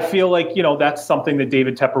 I feel like, that's something that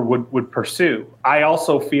David Tepper would pursue. I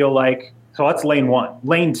also feel like, so that's lane 1.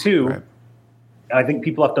 Lane 2, and I think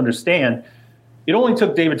people have to understand, it only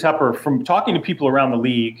took David Tepper, from talking to people around the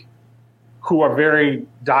league who are very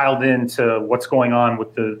dialed into what's going on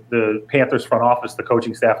with the Panthers front office, the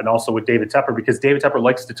coaching staff, and also with David Tepper, because David Tepper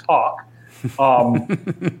likes to talk.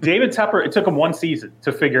 David Tepper, it took him 1 season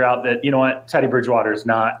to figure out that, Teddy Bridgewater is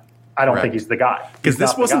not I don't think he's the guy. Because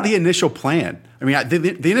this wasn't the initial plan. I mean,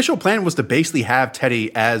 the initial plan was to basically have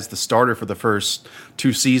Teddy as the starter for the first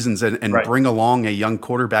 2 seasons and bring along a young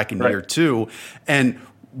quarterback in year 2. And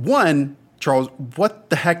one, Charles, what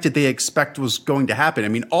the heck did they expect was going to happen? I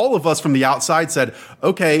mean, all of us from the outside said,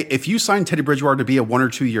 okay, if you sign Teddy Bridgewater to be a 1 or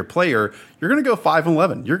 2 year player, you're going to go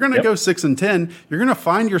 5-11. You're going to go 6-10. You're going to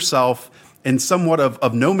find yourself in somewhat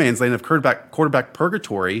of no man's land of quarterback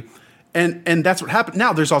purgatory. And that's what happened.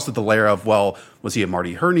 Now there's also the layer of, well, was he a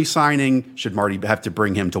Marty Herney signing? Should Marty have to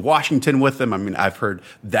bring him to Washington with him? I mean, I've heard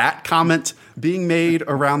that comment being made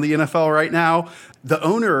around the NFL right now. The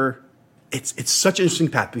owner, it's such an interesting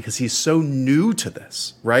path because he's so new to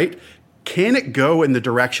this, right? Can it go in the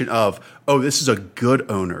direction of, oh, this is a good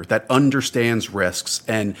owner that understands risks,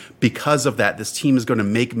 and because of that, this team is going to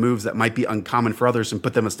make moves that might be uncommon for others and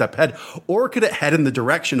put them a step ahead? Or could it head in the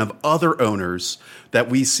direction of other owners that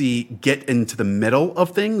we see get into the middle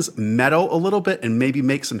of things, meddle a little bit, and maybe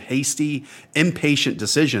make some hasty, impatient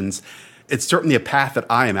decisions? It's certainly a path that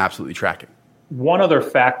I am absolutely tracking. One other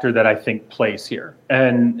factor that I think plays here,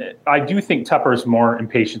 and I do think Tepper is more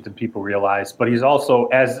impatient than people realize, but he's also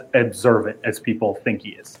as observant as people think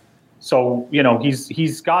he is. So,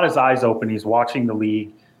 he's got his eyes open. He's watching the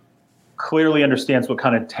league, clearly understands what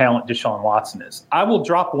kind of talent Deshaun Watson is. I will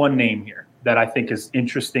drop one name here that I think is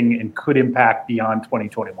interesting and could impact beyond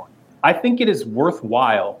 2021. I think it is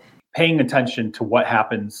worthwhile paying attention to what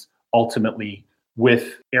happens ultimately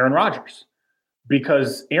with Aaron Rodgers.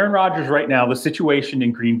 Because Aaron Rodgers right now, the situation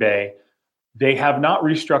in Green Bay, they have not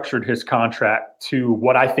restructured his contract to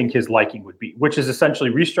what I think his liking would be, which is essentially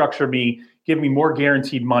restructure me, give me more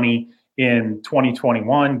guaranteed money in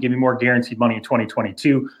 2021, give me more guaranteed money in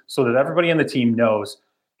 2022, so that everybody on the team knows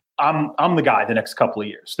I'm the guy the next couple of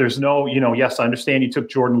years. There's no, yes, I understand you took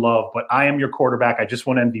Jordan Love, but I am your quarterback. I just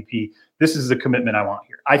won MVP. This is the commitment I want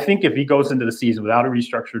here. I think if he goes into the season without a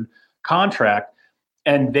restructured contract,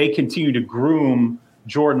 and they continue to groom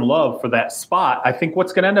Jordan Love for that spot, I think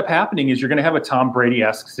what's going to end up happening is you're going to have a Tom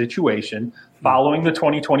Brady-esque situation following the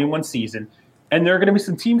 2021 season. And there are going to be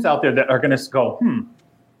some teams out there that are going to go,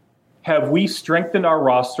 have we strengthened our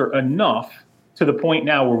roster enough to the point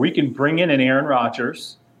now where we can bring in an Aaron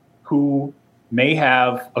Rodgers who may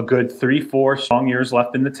have a good 3-4 strong years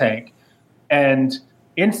left in the tank and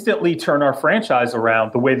instantly turn our franchise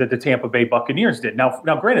around the way that the Tampa Bay Buccaneers did. Now,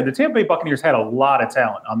 granted, the Tampa Bay Buccaneers had a lot of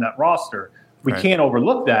talent on that roster. We can't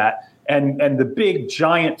overlook that. And the big,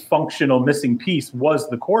 giant, functional missing piece was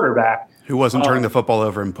the quarterback. Who wasn't turning the football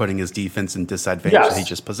over and putting his defense in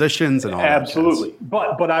disadvantageous positions and all that. Absolutely.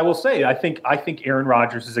 But I will say, I think Aaron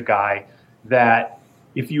Rodgers is a guy that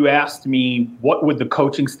if you asked me what would the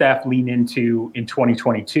coaching staff lean into in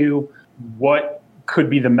 2022, what could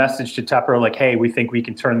be the message to Tepper, like, hey, we think we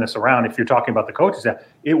can turn this around. If you're talking about the coaches,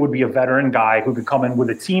 it would be a veteran guy who could come in with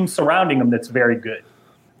a team surrounding him that's very good.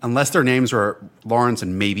 Unless their names are Lawrence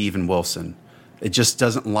and maybe even Wilson, it just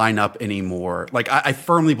doesn't line up anymore. Like, I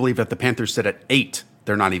firmly believe that the Panthers said at 8,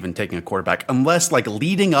 they're not even taking a quarterback. Unless, like,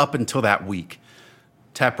 leading up until that week,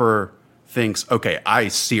 Tepper thinks, okay, I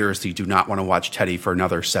seriously do not want to watch Teddy for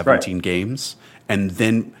another 17 games. And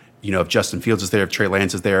then, if Justin Fields is there, if Trey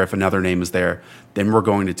Lance is there, if another name is there, then we're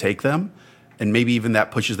going to take them. And maybe even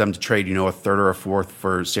that pushes them to trade, a third or a fourth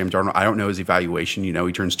for Sam Darnold. I don't know his evaluation. He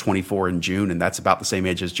turns 24 in June, and that's about the same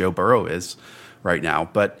age as Joe Burrow is right now.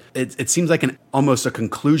 But it seems like almost a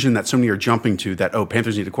conclusion that so many are jumping to that,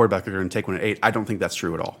 Panthers need a quarterback, they're going to take one at 8. I don't think that's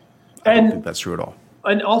true at all.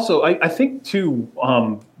 And also, I think, too,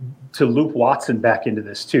 to loop Watson back into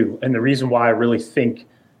this, too, and the reason why I really think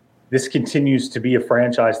this continues to be a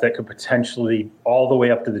franchise that could potentially, all the way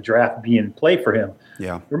up to the draft, be in play for him.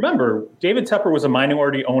 Yeah. Remember, David Tepper was a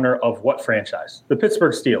minority owner of what franchise? The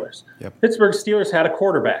Pittsburgh Steelers. Yep. Pittsburgh Steelers had a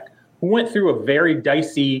quarterback who went through a very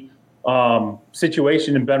dicey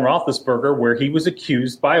situation in Ben Roethlisberger where he was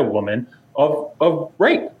accused by a woman of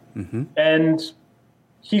rape. Mm-hmm. And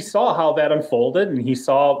he saw how that unfolded, and he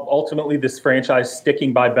saw ultimately this franchise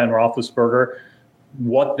sticking by Ben Roethlisberger,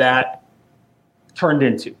 what that turned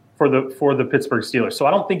into for the Pittsburgh Steelers. So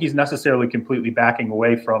I don't think he's necessarily completely backing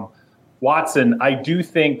away from Watson. I do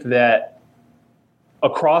think that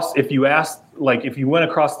if you went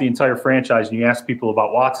across the entire franchise and you asked people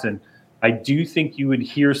about Watson, I do think you would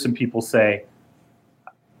hear some people say,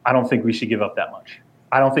 I don't think we should give up that much.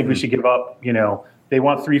 I don't think we should give up, they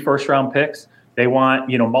want 3 first-round picks. They want,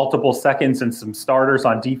 multiple seconds and some starters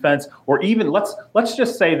on defense, or even let's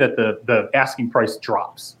just say that the asking price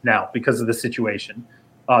drops now because of the situation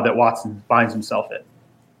that Watson finds himself in.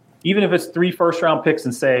 Even if it's 3 first-round picks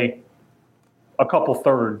and say a couple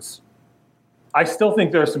thirds, I still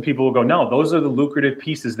think there are some people who go, no, those are the lucrative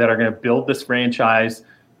pieces that are going to build this franchise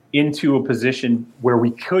into a position where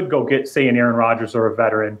we could go get, say, an Aaron Rodgers or a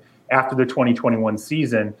veteran after the 2021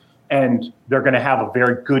 season, and they're going to have a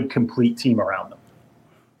very good, complete team around them.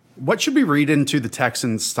 What should we read into the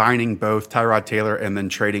Texans signing both Tyrod Taylor and then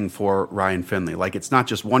trading for Ryan Finley? Like, it's not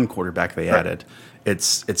just one quarterback they added.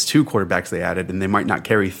 It's two quarterbacks they added, and they might not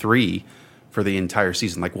carry three for the entire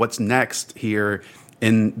season. Like, what's next here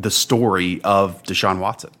in the story of Deshaun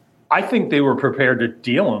Watson? I think they were prepared to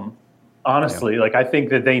deal him, honestly. Yeah. Like, I think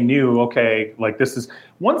that they knew, okay, like this is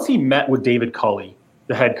 – once he met with David Culley,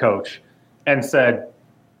 the head coach, and said,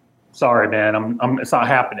 sorry, man, it's not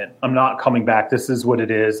happening. I'm not coming back. This is what it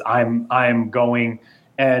is. I'm going.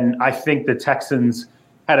 And I think the Texans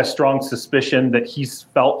had a strong suspicion that he's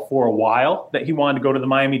felt for a while that he wanted to go to the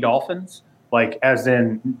Miami Dolphins. Like, as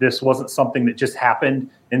in, this wasn't something that just happened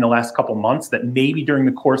in the last couple months, that maybe during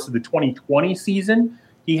the course of the 2020 season,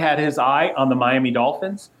 he had his eye on the Miami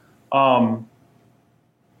Dolphins.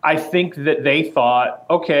 I think that they thought,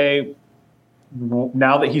 okay,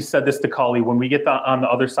 now that he said this to Culley, when we get on the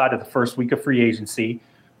other side of the first week of free agency,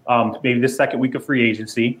 maybe the second week of free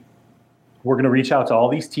agency, we're going to reach out to all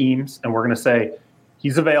these teams and we're going to say,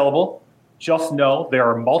 he's available. Just know there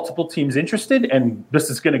are multiple teams interested, and this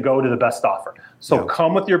is going to go to the best offer. So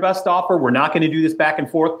come with your best offer. We're not going to do this back and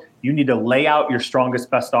forth. You need to lay out your strongest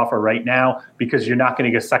best offer right now, because you're not going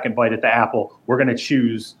to get a second bite at the apple. We're going to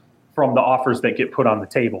choose from the offers that get put on the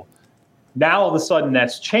table. Now, all of a sudden,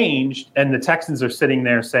 that's changed, and the Texans are sitting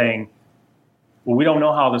there saying, well, we don't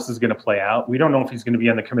know how this is going to play out. We don't know if he's going to be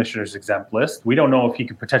on the commissioner's exempt list. We don't know if he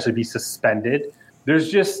could potentially be suspended. There's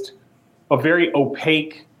just a very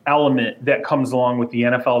opaque element that comes along with the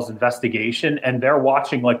NFL's investigation, and they're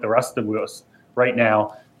watching, like the rest of us right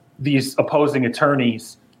now, these opposing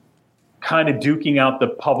attorneys kind of duking out the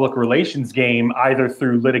public relations game, either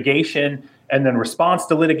through litigation and then response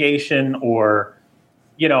to litigation, or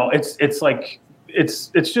it's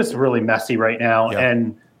just really messy right now. Yeah.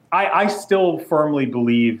 And I still firmly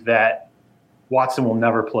believe that Watson will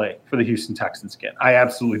never play for the Houston Texans again. I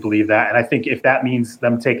absolutely believe that. And I think if that means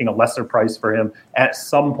them taking a lesser price for him at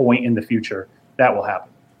some point in the future, that will happen.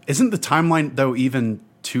 Isn't the timeline, though, even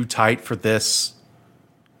too tight for this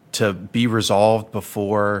to be resolved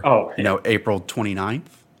before April 29th?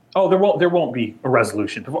 Oh, there won't be a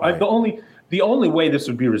resolution. Right. The only way this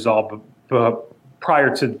would be resolved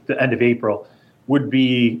prior to the end of April would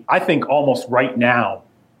be, I think, almost right now,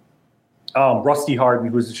 Rusty Hardin,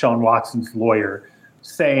 who's Deshaun Watson's lawyer,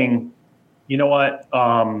 saying, you know what,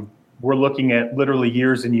 we're looking at literally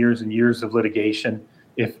years and years and years of litigation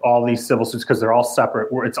if all these civil suits, because they're all separate,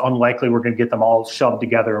 it's unlikely we're going to get them all shoved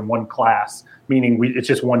together in one class, meaning it's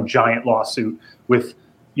just one giant lawsuit with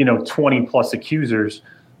 20 plus accusers.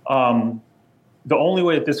 The only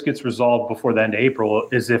way that this gets resolved before the end of April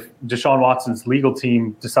is if Deshaun Watson's legal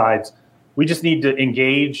team decides we just need to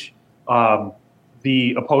engage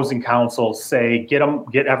the opposing counsel, say, get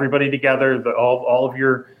everybody together, all of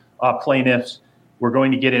your plaintiffs. We're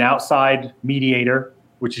going to get an outside mediator,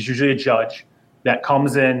 which is usually a judge, that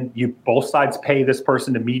comes in. You both sides pay this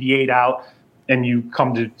person to mediate out, and you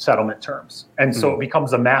come to settlement terms. And so it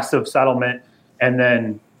becomes a massive settlement, and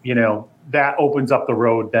then that opens up the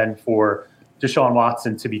road then for Deshaun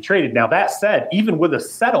Watson to be traded. Now, that said, even with a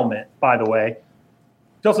settlement, by the way,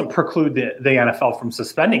 doesn't preclude the NFL from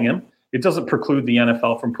suspending him. It doesn't preclude the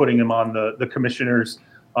NFL from putting him on the commissioner's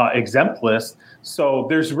exempt list. So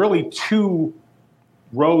there's really two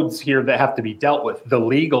roads here that have to be dealt with: the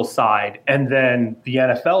legal side and then the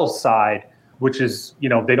NFL side, which is,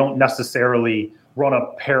 they don't necessarily run a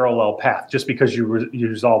parallel path. Just because you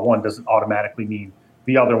resolve one doesn't automatically mean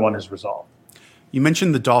the other one is resolved. You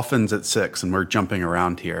mentioned the Dolphins at 6, and we're jumping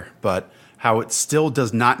around here, but how it still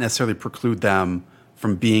does not necessarily preclude them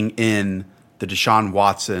from being in the Deshaun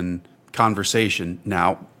Watson conversation.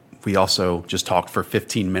 Now, we also just talked for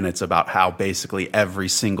 15 minutes about how basically every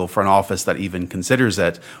single front office that even considers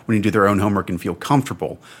it, when you do their own homework and feel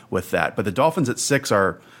comfortable with that. But the Dolphins at 6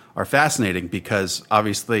 are fascinating because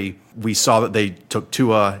obviously we saw that they took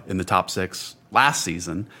Tua in the top 6 last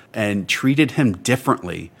season and treated him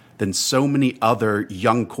differently than so many other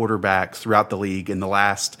young quarterbacks throughout the league in the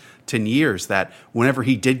last 10 years, that whenever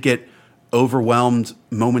he did get overwhelmed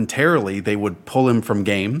momentarily, they would pull him from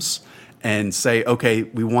games and say, okay,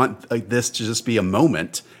 we want this to just be a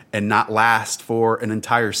moment and not last for an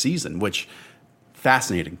entire season, which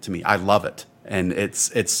fascinating to me. I love it. And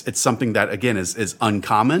it's something that, again, is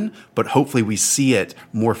uncommon, but hopefully we see it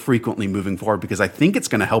more frequently moving forward, because I think it's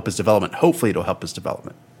going to help his development. Hopefully it'll help his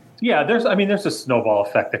development. Yeah, there's a snowball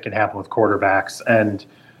effect that can happen with quarterbacks. And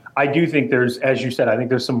I do think there's, as you said, I think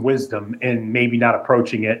there's some wisdom in maybe not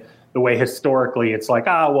approaching it the way historically it's like,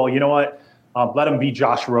 well, you know what? Let him be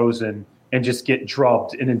Josh Rosen and just get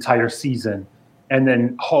drubbed an entire season and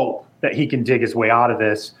then hope that he can dig his way out of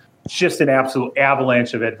this. It's just an absolute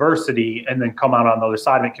avalanche of adversity and then come out on the other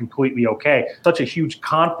side of it completely okay. Such a huge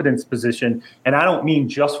confidence position. And I don't mean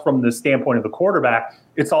just from the standpoint of the quarterback.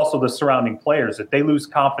 It's also the surrounding players. If they lose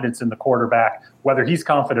confidence in the quarterback, whether he's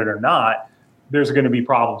confident or not, there's going to be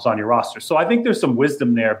problems on your roster. So I think there's some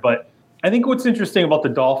wisdom there. But I think what's interesting about the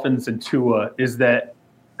Dolphins and Tua is that,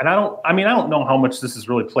 and I don't know how much this has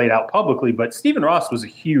really played out publicly, but Stephen Ross was a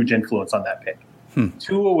huge influence on that pick.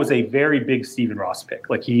 Tua was a very big Stephen Ross pick.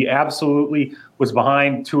 Like, he absolutely was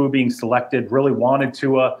behind Tua being selected, really wanted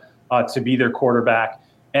Tua to be their quarterback.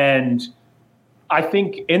 And I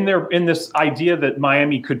think in this idea that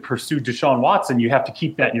Miami could pursue Deshaun Watson, you have to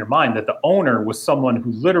keep that in your mind, that the owner was someone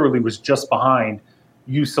who literally was just behind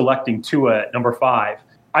you selecting Tua at number 5.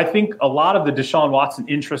 I think a lot of the Deshaun Watson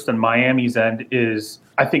interest on Miami's end is,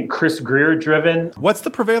 I think, Chris Grier driven. What's the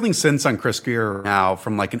prevailing sense on Chris Grier now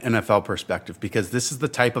from like an NFL perspective? Because this is the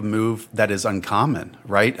type of move that is uncommon,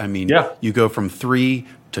 right? I mean, You go from 3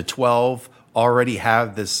 to 12, already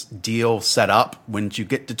have this deal set up. When you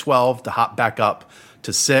get to 12, to hop back up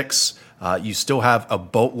to 6. You still have a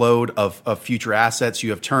boatload of future assets.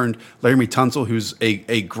 You have turned Laremy Tunsil, who's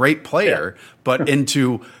a great player, but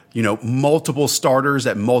into multiple starters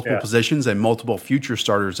at multiple positions and multiple future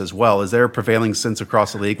starters as well. Is there a prevailing sense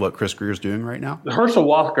across the league what Chris Grier is doing right now? Herschel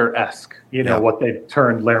Walker-esque, what they've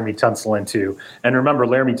turned Laremy Tunsil into. And remember,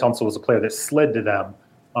 Laremy Tunsil was a player that slid to them.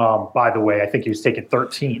 By the way, I think he was taken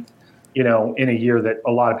 13th, in a year that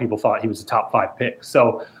a lot of people thought he was a top 5 pick.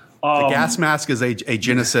 So the gas mask is a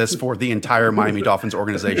genesis for the entire Miami Dolphins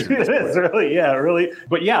organization. It is, really.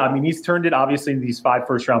 But he's turned it obviously into these 5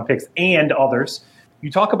 first-round picks and others. You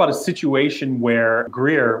talk about a situation where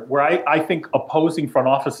I think opposing front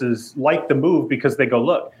offices like the move because they go,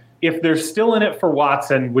 look, if they're still in it for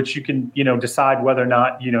Watson, which you can, decide whether or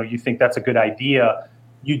not, you think that's a good idea.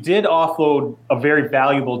 You did offload a very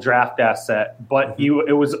valuable draft asset, but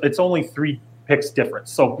it's only 3 picks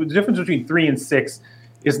difference. So the difference between 3 and 6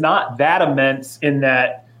 is not that immense in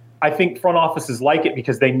that I think front offices like it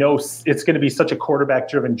because they know it's going to be such a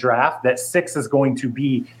quarterback-driven draft that 6 is going to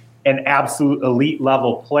be an absolute elite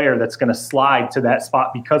level player that's going to slide to that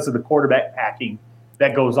spot because of the quarterback packing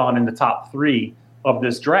that goes on in the top 3 of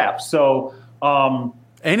this draft. So, and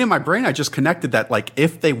in my brain, I just connected that, like,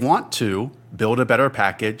 if they want to build a better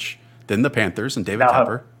package than the Panthers and David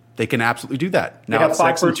Tepper, they can absolutely do that. Now it's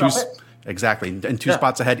 6 and 2, exactly, and 2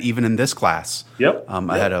 spots ahead, even in this class.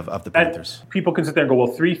 Ahead of the Panthers. And people can sit there and go,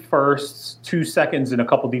 well, 3 firsts, 2 seconds, and a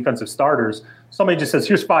couple defensive starters. Somebody just says,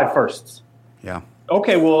 here's 5 firsts. Yeah.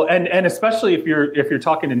 Okay, well, and especially if you're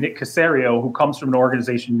talking to Nick Caserio, who comes from an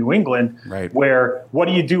organization in New England, right, where what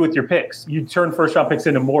do you do with your picks? You turn first-round picks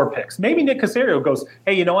into more picks. Maybe Nick Caserio goes,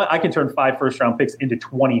 hey, you know what? I can turn 5 first-round picks into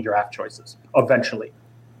 20 draft choices eventually.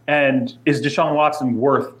 And is Deshaun Watson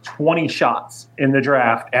worth 20 shots in the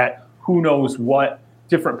draft at who knows what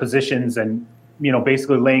different positions and,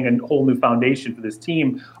 basically laying a whole new foundation for this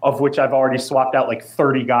team, of which I've already swapped out like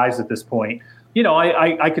 30 guys at this point.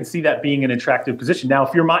 I could see that being an attractive position. Now,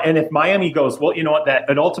 if Miami goes, well, you know what, that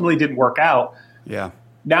it ultimately didn't work out. Yeah.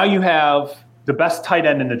 Now you have the best tight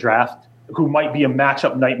end in the draft, who might be a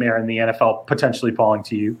matchup nightmare in the NFL, potentially falling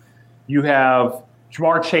to you. You have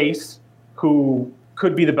Jamar Chase, who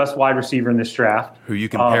could be the best wide receiver in this draft. Who you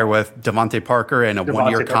can pair with Devontae Parker and a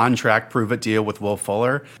 1-year contract prove-it deal with Will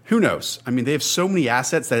Fuller. Who knows? I mean, they have so many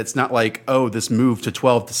assets that it's not like, this move to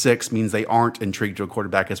 12 to 6 means they aren't intrigued to a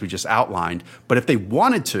quarterback, as we just outlined. But if they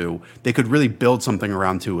wanted to, they could really build something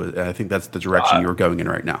around Tua. And I think that's the direction you're going in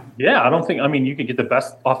right now. Yeah, you could get the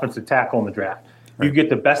best offensive tackle in the draft. Right. You get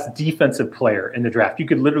the best defensive player in the draft. You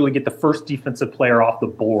could literally get the first defensive player off the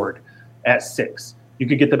board at 6. You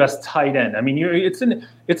could get the best tight end. I mean,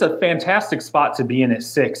 it's a fantastic spot to be in at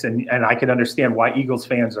 6, and I can understand why Eagles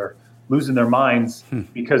fans are losing their minds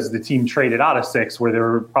because the team traded out of 6, where there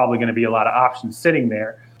were probably going to be a lot of options sitting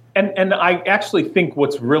there. And I actually think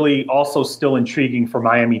what's really also still intriguing for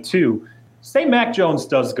Miami too, say Mac Jones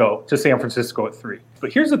does go to San Francisco at 3.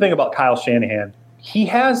 But here's the thing about Kyle Shanahan. He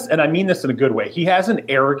has, and I mean this in a good way, he has an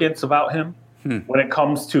arrogance about him when it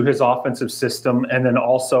comes to his offensive system, and then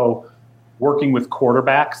also working with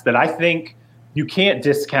quarterbacks, that I think you can't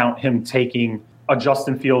discount him taking a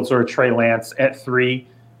Justin Fields or a Trey Lance at 3,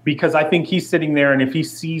 because I think he's sitting there, and if he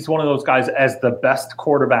sees one of those guys as the best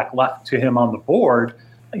quarterback left to him on the board,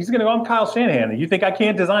 he's going to go, I'm Kyle Shanahan. You think I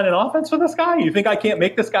can't design an offense for this guy? You think I can't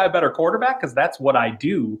make this guy a better quarterback? Because that's what I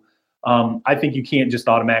do. I think you can't just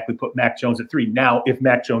automatically put Mac Jones at 3. Now, if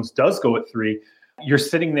Mac Jones does go at 3, you're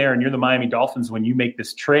sitting there and you're the Miami Dolphins. When you make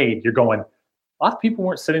this trade, you're going, a lot of people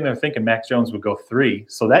weren't sitting there thinking Mac Jones would go 3.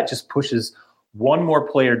 So that just pushes one more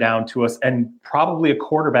player down to us and probably a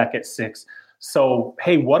quarterback at 6. So,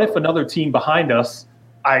 hey, what if another team behind us,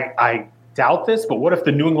 I doubt this, but what if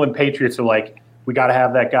the New England Patriots are like, we got to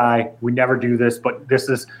have that guy. We never do this, but this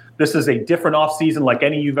is a different offseason like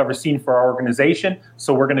any you've ever seen for our organization.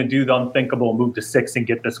 So we're going to do the unthinkable, move to 6 and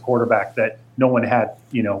get this quarterback that no one had,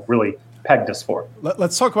 really pegged us for.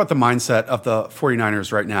 Let's talk about the mindset of the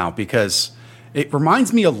 49ers right now, because it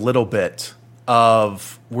reminds me a little bit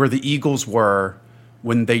of where the Eagles were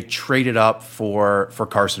when they traded up for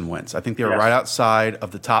Carson Wentz. I think they were right outside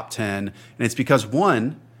of the top 10. And it's because,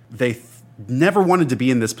 one, they never wanted to be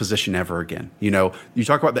in this position ever again. You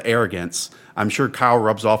talk about the arrogance. I'm sure Kyle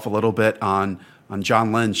rubs off a little bit on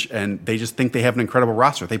John Lynch, and they just think they have an incredible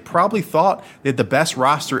roster. They probably thought they had the best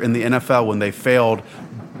roster in the NFL when they failed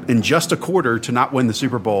in just a quarter to not win the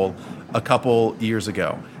Super Bowl a couple years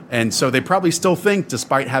ago. And so they probably still think,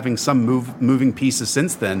 despite having some moving pieces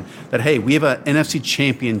since then, that, hey, we have an NFC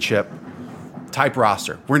championship type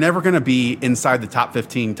roster. We're never going to be inside the top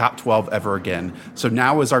 15, top 12 ever again. So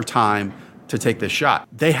now is our time to take this shot.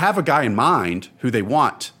 They have a guy in mind who they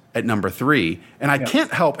want at number 3. And I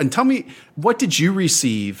can't help, and tell me, what did you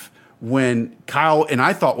receive when Kyle, and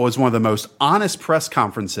I thought was one of the most honest press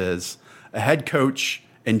conferences a head coach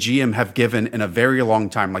and GM have given in a very long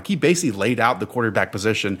time? Like, he basically laid out the quarterback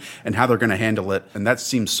position and how they're going to handle it. And that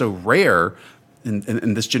seems so rare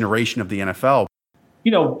in this generation of the NFL.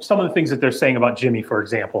 Some of the things that they're saying about Jimmy, for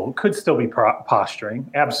example, could still be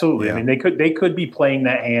posturing. Absolutely. Yeah. I mean, they could be playing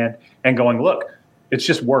that hand and going, look, it's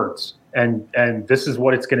just words. And this is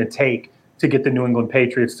what it's going to take to get the New England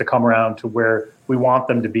Patriots to come around to where we want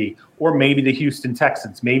them to be. Or maybe the Houston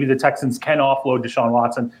Texans. Maybe the Texans can offload Deshaun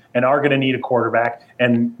Watson and are going to need a quarterback.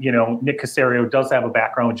 And, Nick Caserio does have a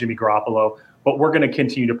background with Jimmy Garoppolo, but we're going to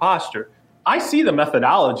continue to posture. I see the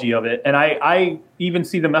methodology of it, and I even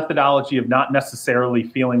see the methodology of not necessarily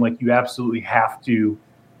feeling like you absolutely have to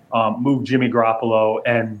move Jimmy Garoppolo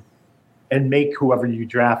and make whoever you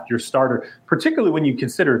draft your starter, particularly when you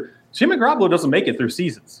consider Jimmy Garoppolo doesn't make it through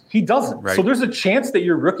seasons. He doesn't. Right. So there's a chance that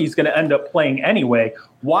your rookie's going to end up playing anyway.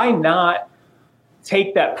 Why not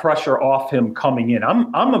take that pressure off him coming in?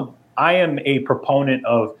 I am a proponent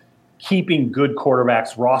of keeping good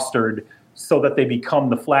quarterbacks rostered so that they become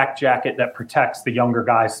the flak jacket that protects the younger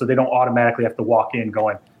guys, so they don't automatically have to walk in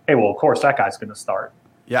going, hey, well, of course that guy's going to start.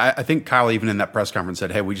 Yeah, I think Kyle, even in that press conference,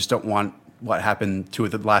 said, hey, we just don't want what happened to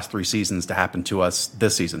the last 3 seasons to happen to us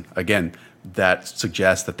this season. Again, that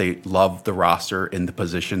suggests that they love the roster in the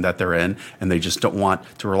position that they're in, and they just don't want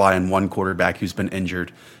to rely on one quarterback who's been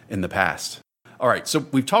injured in the past. All right, so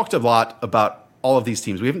we've talked a lot about all of these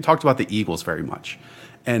teams. We haven't talked about the Eagles very much.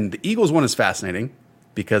 And the Eagles one is fascinating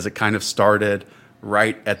because it kind of started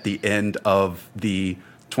right at the end of the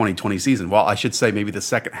 2020 season. Well, I should say maybe the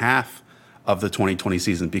second half of the 2020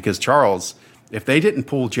 season, because, Charles, if they didn't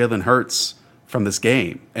pull Jalen Hurts from this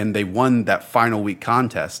game and they won that final week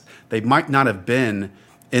contest, they might not have been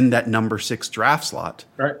in that number 6 draft slot.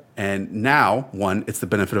 Right. And now, one, it's the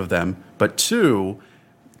benefit of them, but two,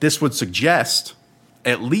 this would suggest,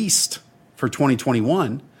 at least for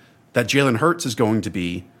 2021, that Jalen Hurts is going to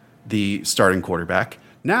be the starting quarterback.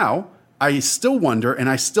 Now, I still wonder, and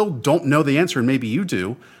I still don't know the answer, and maybe you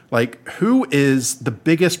do, like, who is the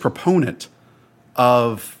biggest proponent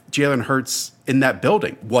of Jalen Hurts in that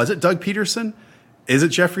building? Was it Doug Peterson? Is it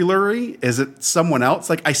Jeffrey Lurie? Is it someone else?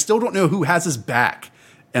 Like, I still don't know who has his back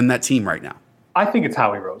in that team right now. I think it's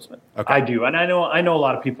Howie Roseman. Okay. I do. And I know a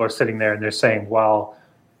lot of people are sitting there and they're saying, well,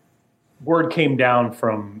 word came down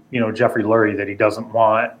from, Jeffrey Lurie that he doesn't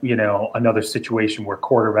want, another situation where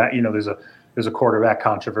quarterback, there's a quarterback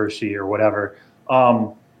controversy or whatever.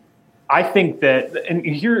 I think that, and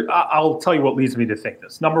here, I'll tell you what leads me to think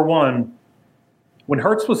this. Number one, when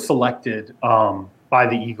Hurts was selected by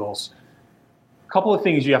the Eagles, a couple of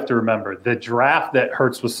things you have to remember. The draft that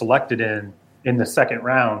Hurts was selected in the second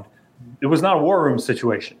round, it was not a war room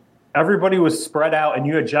situation. Everybody was spread out, and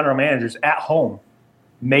you had general managers at home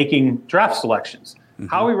making draft selections. Mm-hmm.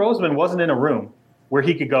 Howie Roseman wasn't in a room where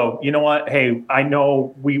he could go, you know what, hey, I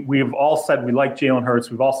know we've all said we like Jalen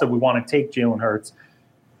Hurts. We've all said we want to take Jalen Hurts.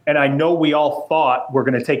 And I know we all thought we're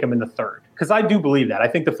going to take him in the third. Because I do believe that. I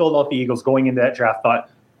think the Philadelphia Eagles going into that draft thought,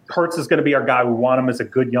 Hurts is going to be our guy. We want him as a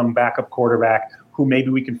good young backup quarterback who maybe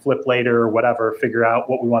we can flip later or whatever, figure out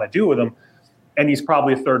what we want to do with him. And he's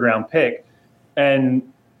probably a third-round pick.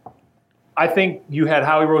 And I think you had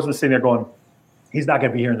Howie Roseman sitting there going, he's not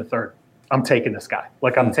going to be here in the third. I'm taking this guy.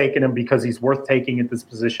 Like, I'm taking him because he's worth taking at this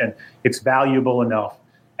position. It's valuable enough.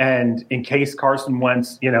 And in case Carson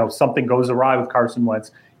Wentz, something goes awry with Carson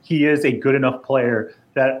Wentz, he is a good enough player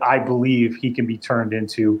that I believe he can be turned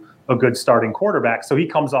into a good starting quarterback. So he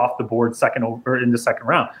comes off the board in the second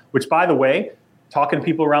round, which, by the way, talking to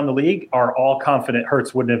people around the league are all confident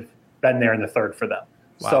Hurts wouldn't have been there in the third for them.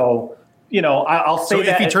 Wow. So, I'll say that.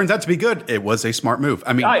 So if he turns out to be good, it was a smart move.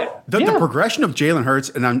 I mean, the progression of Jalen Hurts,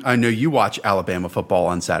 and I know you watch Alabama football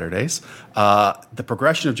on Saturdays, the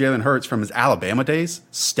progression of Jalen Hurts from his Alabama days,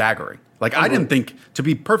 staggering. Like, I didn't think, to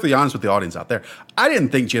be perfectly honest with the audience out there, I didn't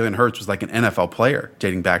think Jalen Hurts was like an NFL player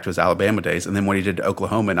dating back to his Alabama days. And then what he did to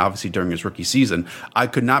Oklahoma and obviously during his rookie season, I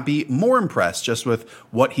could not be more impressed just with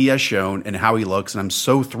what he has shown and how he looks. And I'm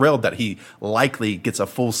so thrilled that he likely gets a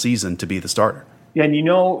full season to be the starter. Yeah, and you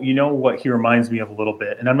know what he reminds me of a little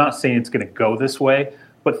bit, and I'm not saying it's going to go this way,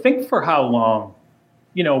 but think for how long,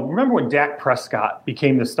 remember when Dak Prescott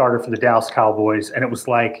became the starter for the Dallas Cowboys, and it was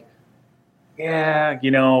like, yeah,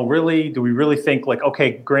 really, do we really think like,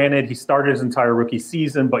 okay, granted, he started his entire rookie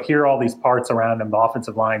season, but here are all these parts around him, the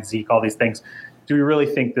offensive line, Zeke, all these things. Do we really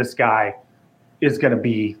think this guy is going to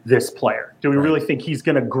be this player? Do we really think he's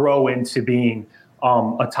going to grow into being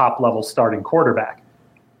a top-level starting quarterback?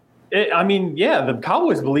 The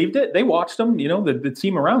Cowboys believed it. They watched him. The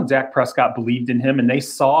team around Dak Prescott believed in him, and they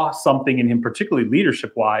saw something in him, particularly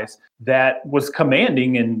leadership-wise, that was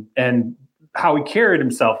commanding and how he carried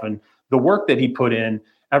himself and the work that he put in.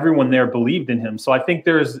 Everyone there believed in him. So I think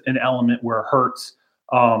there's an element where Hurts,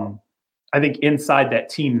 I think inside that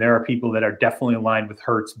team, there are people that are definitely aligned with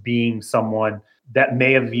Hurts being someone that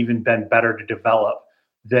may have even been better to develop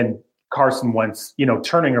than Carson Wentz,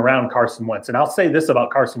 turning around Carson Wentz. And I'll say this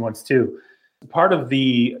about Carson Wentz too. Part of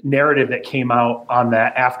the narrative that came out on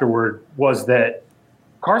that afterward was that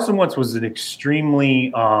Carson Wentz was an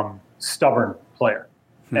extremely stubborn player.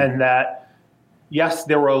 And that, yes,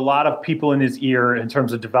 there were a lot of people in his ear in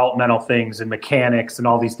terms of developmental things and mechanics and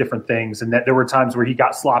all these different things. And that there were times where he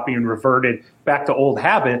got sloppy and reverted back to old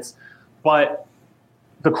habits. But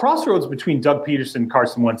the crossroads between Doug Peterson and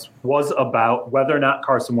Carson Wentz was about whether or not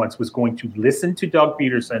Carson Wentz was going to listen to Doug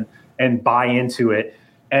Peterson and buy into it.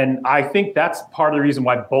 And I think that's part of the reason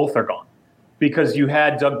why both are gone. Because you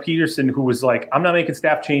had Doug Peterson, who was like, I'm not making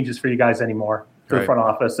staff changes for you guys anymore, for the front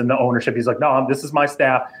office and the ownership. He's like, no, this is my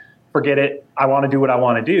staff. Forget it. I want to do what I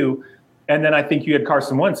want to do. And then I think you had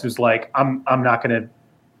Carson Wentz, who's like, I'm going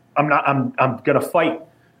to fight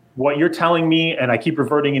what you're telling me, and I keep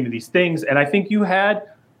reverting into these things. And I think you had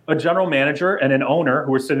a general manager and an owner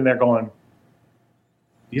who were sitting there going,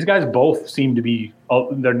 these guys both seem to be,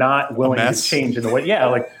 they're not willing to change in the way. Yeah,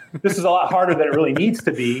 like this is a lot harder than it really needs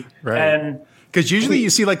to be. Right. And because usually you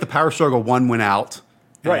see like the power struggle, one went out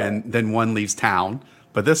and then one leaves town.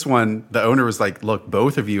 But this one, the owner was like, look,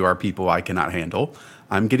 both of you are people I cannot handle.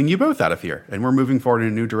 I'm getting you both out of here. And we're moving forward in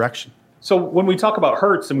a new direction. So when we talk about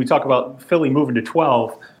Hurts and we talk about Philly moving to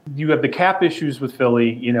 12, you have the cap issues with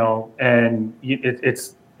Philly, and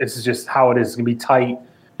it's just how it is. It's going to be tight.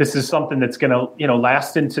 This is something that's going to,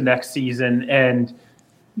 last into next season. And,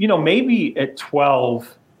 maybe at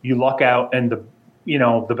 12, you luck out and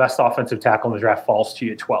the best offensive tackle in the draft falls to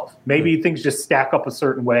you at 12. Maybe things just stack up a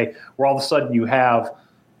certain way where all of a sudden you have,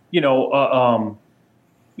 Penei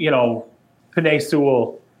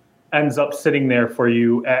Sewell ends up sitting there for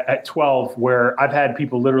you at 12, where I've had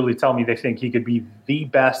people literally tell me they think he could be the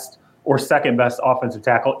best or second best offensive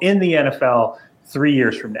tackle in the NFL 3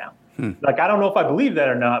 years from now. Like, I don't know if I believe that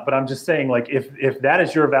or not, but I'm just saying, like, if that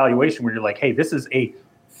is your evaluation where you're like, hey, this is a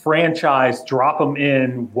franchise, drop him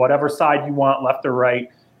in whatever side you want, left or right,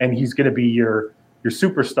 and he's going to be your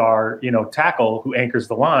superstar, tackle who anchors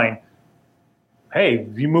the line. Hey,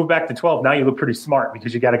 if you move back to 12, now you look pretty smart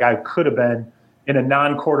because you got a guy who could have been in a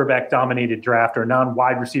non-quarterback dominated draft or a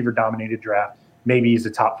non-wide receiver dominated draft. Maybe he's a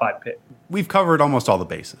top 5 pick. We've covered almost all the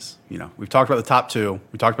bases. We've talked about the top 2.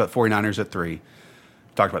 We talked about the 49ers at 3. We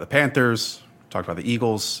talked about the Panthers. We talked about the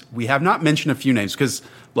Eagles. We have not mentioned a few names because,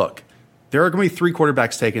 look, there are going to be 3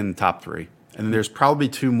 quarterbacks taken in the top 3. And then there's probably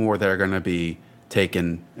 2 more that are going to be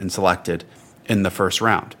taken and selected in the first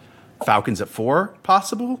round. Falcons at 4,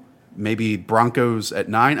 possible. Maybe Broncos at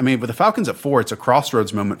 9. I mean, with the Falcons at 4, it's a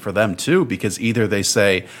crossroads moment for them too, because either they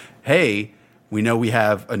say, hey, we know we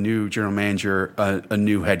have a new general manager, a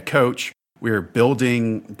new head coach. We're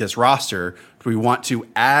building this roster. Do we want to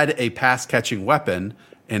add a pass-catching weapon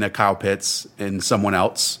in a Kyle Pitts and someone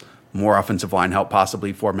else, more offensive line help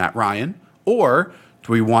possibly for Matt Ryan? Or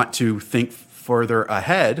do we want to think further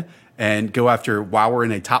ahead and go after, while we're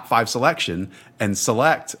in a top 5 selection, and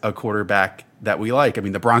select a quarterback that we like. I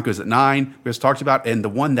mean, the Broncos at 9, we just talked about, and the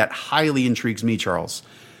one that highly intrigues me, Charles,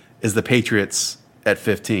 is the Patriots at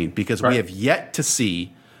 15, because we have yet to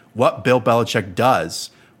see what Bill Belichick does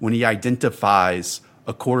when he identifies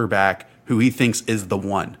a quarterback who he thinks is the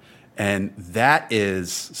one. And that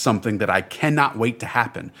is something that I cannot wait to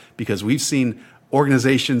happen, because we've seen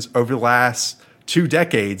organizations over the last 2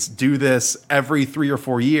 decades do this every 3 or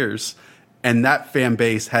 4 years, and that fan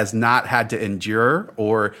base has not had to endure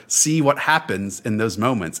or see what happens in those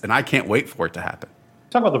moments. And I can't wait for it to happen.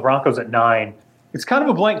 Talk about the Broncos at 9. It's kind of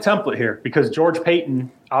a blank template here, because George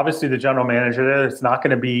Paton, obviously the general manager there, it's not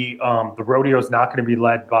going to be the rodeo is not going to be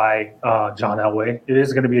led by John Elway. It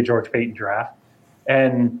is going to be a George Paton draft,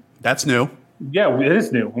 and that's new. Yeah, it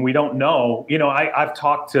is new, and we don't know. I've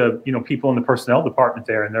talked to people in the personnel department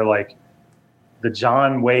there, and they're like, the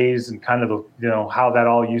John ways and kind of the how that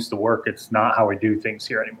all used to work. It's not how we do things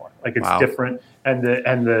here anymore. Like, it's different, and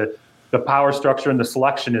the power structure and the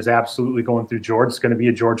selection is absolutely going through George. It's going to be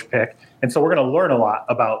a George pick, and so we're going to learn a lot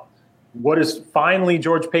about what is finally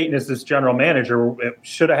George Paton as this general manager. It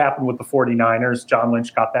should have happened with the 49ers. John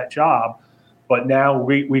Lynch got that job, but now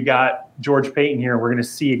we got George Paton here. We're going to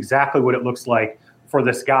see exactly what it looks like for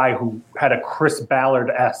this guy who had a Chris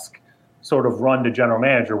Ballard-esque sort of run to general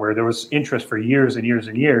manager, where there was interest for years and years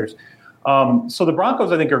and years. So the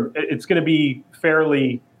Broncos, I think, it's going to be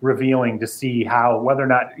fairly revealing to see whether or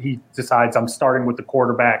not he decides I'm starting with the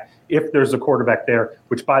quarterback, if there's a quarterback there,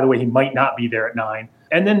 which, by the way, he might not be there at 9.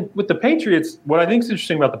 And then with the Patriots, what I think is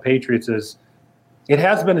interesting about the Patriots is it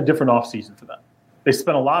has been a different offseason for them. They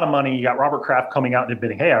spent a lot of money. You got Robert Kraft coming out and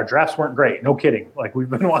admitting, hey, our drafts weren't great. No kidding. Like, we've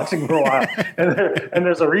been watching for a while. and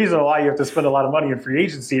there's a reason why you have to spend a lot of money in free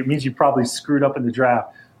agency. It means you probably screwed up in the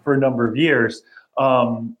draft for a number of years.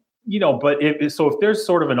 But if there's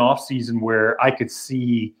sort of an offseason where I could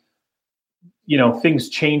see, things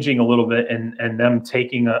changing a little bit and them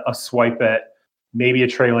taking a swipe at maybe a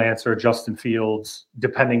Trey Lance or a Justin Fields,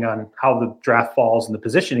 depending on how the draft falls and the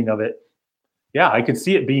positioning of it. Yeah, I could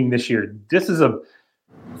see it being this year.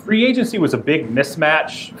 Free agency was a big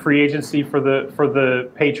mismatch free agency for the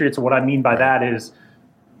Patriots. And what I mean by that is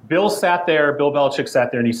Bill Belichick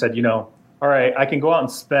sat there and he said, all right, I can go out and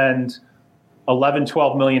spend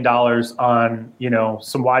 $11-12 million on,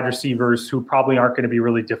 some wide receivers who probably aren't going to be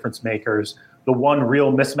really difference makers. The one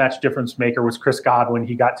real mismatch difference maker was Chris Godwin.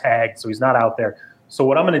 He got tagged, so he's not out there. So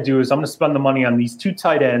what I'm going to do is I'm going to spend the money on these 2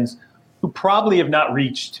 tight ends who probably have not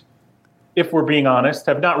reached, if we're being honest,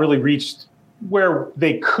 have not really reached where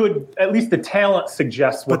they could, at least the talent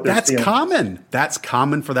suggests what they're feeling. But that's common. That's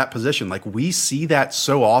common for that position. Like, we see that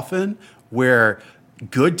so often where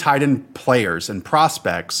good tight end players and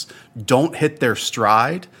prospects don't hit their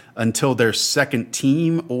stride until their second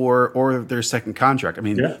team or their second contract. I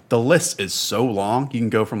mean, the list is so long. You can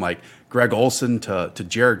go from like Greg Olsen to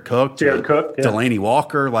Jared Cook to Delaney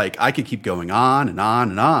Walker. Like, I could keep going on and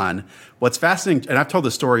on and on. What's fascinating, and I've told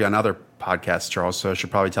this story on other podcasts, Charles, so I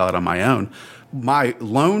should probably tell it on my own. My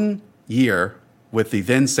lone year with the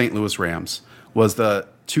then St. Louis Rams was the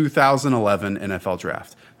 2011 NFL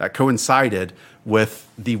draft. That coincided with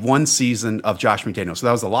the one season of Josh McDaniels. So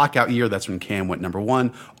that was the lockout year. That's when Cam went number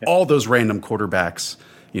 1. All those random quarterbacks,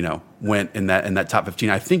 went in that top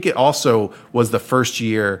 15. I think it also was the first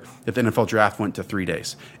year that the NFL draft went to 3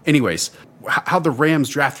 days. Anyways, how the Rams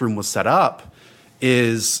draft room was set up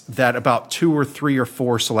is that about 2 or 3 or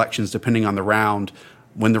 4 selections, depending on the round,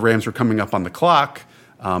 when the Rams were coming up on the clock,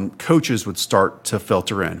 coaches would start to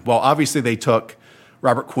filter in. Well, obviously they took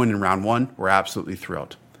Robert Quinn in round 1. We're absolutely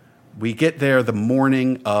thrilled. We get there the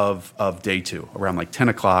morning of day 2, around like 10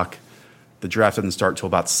 o'clock. The draft doesn't start till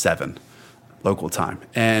about 7 local time.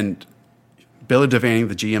 And Billy Devaney,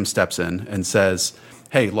 the GM, steps in and says,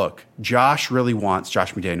 hey, look, Josh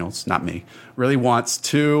McDaniels, not me, really wants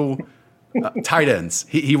 2 tight ends.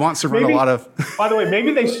 He wants to run a lot of. By the way,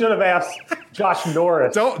 maybe they should have asked Josh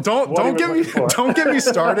Norris. Don't get me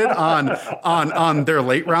started on their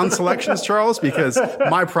late round selections, Charles, because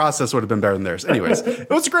my process would have been better than theirs. Anyways, it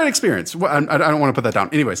was a great experience. I don't want to put that down.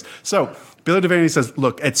 Anyways, so Billy Devaney says,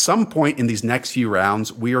 look, at some point in these next few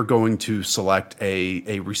rounds, we are going to select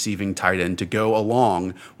a receiving tight end to go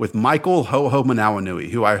along with Michael Ho-Ho Manawanui,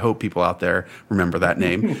 who I hope people out there remember that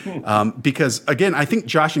name. Because, again, I think,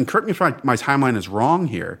 Josh, and correct me if my timeline is wrong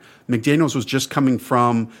here, McDaniels was just coming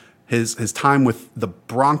from his time with the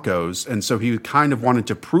Broncos, and so he kind of wanted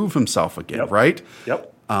to prove himself again, right?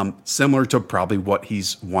 Yep. similar to probably what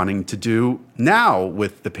he's wanting to do now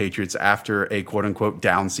with the Patriots after a quote-unquote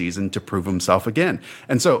down season to prove himself again.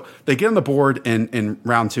 And so they get on the board in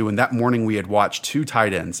round 2, and that morning we had watched 2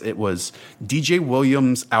 tight ends. It was DJ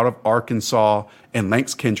Williams out of Arkansas and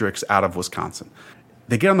Lance Kendricks out of Wisconsin.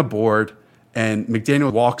 They get on the board, and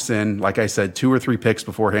McDaniel walks in, like I said, 2 or 3 picks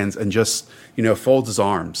beforehand, and just, folds his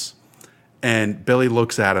arms. And Billy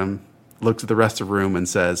looks at him, looks at the rest of the room, and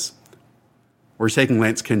says, "We're taking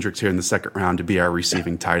Lance Kendricks here in the second round to be our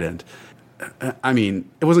receiving tight end." I mean,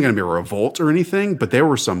 it wasn't going to be a revolt or anything, but there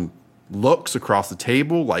were some looks across the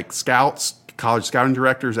table, like scouts, college scouting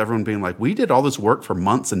directors, everyone being like, we did all this work for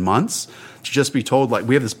months and months to just be told, like,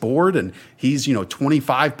 we have this board and he's,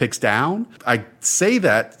 25 picks down. I say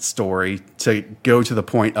that story to go to the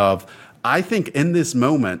point of, I think in this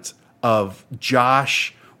moment of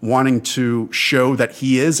Josh wanting to show that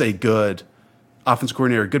he is a good offensive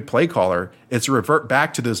coordinator, a good play caller, it's a revert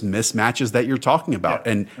back to those mismatches that you're talking about.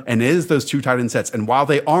 Yeah. And it is those 2 tight end sets. And while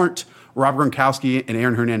they aren't Rob Gronkowski and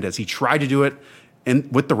Aaron Hernandez, he tried to do it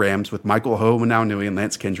with the Rams with Michael Hoomanawanui and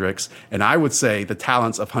Lance Kendricks. And I would say the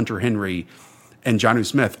talents of Hunter Henry and Jonnu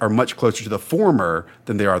Smith are much closer to the former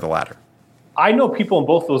than they are the latter. I know people in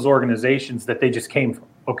both those organizations that they just came from,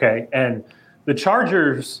 okay? And the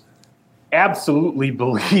Chargers absolutely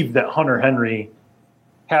believe that Hunter Henry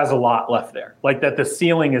has a lot left there, like that the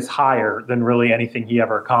ceiling is higher than really anything he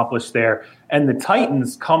ever accomplished there. And the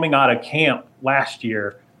Titans coming out of camp last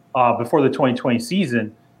year, before the 2020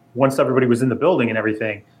 season, once everybody was in the building and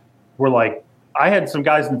everything, were like, I had some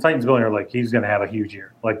guys in the Titans building are like, he's going to have a huge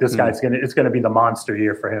year. Like this guy's it's going to be the monster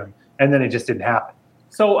year for him. And then it just didn't happen.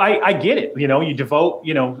 So I get it. You devote,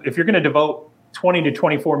 if you're going to devote $20 to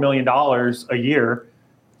 $24 million a year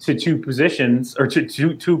to 2 positions or to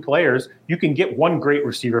two players, you can get 1 great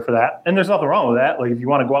receiver for that. And there's nothing wrong with that. Like if you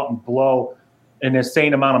want to go out and blow an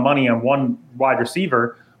insane amount of money on 1 wide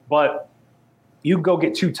receiver, but you go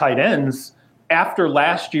get 2 tight ends after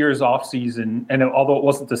last year's offseason. And although it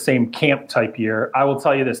wasn't the same camp type year, I will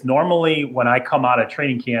tell you this, normally when I come out of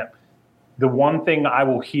training camp, the one thing I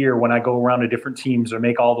will hear when I go around to different teams or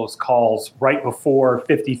make all those calls right before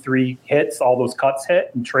 53 hits, all those cuts hit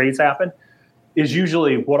and trades happen, is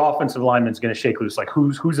usually what offensive lineman is going to shake loose. Like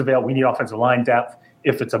who's available? We need offensive line depth.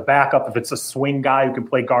 If it's a backup, if it's a swing guy who can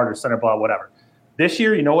play guard or center, blah, whatever. This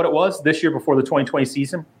year, you know what it was? This year before the 2020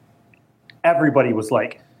 season, everybody was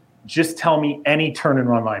like, just tell me any turn and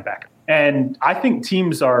run linebacker. And I think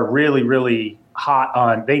teams are really, really hot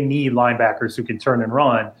on, they need linebackers who can turn and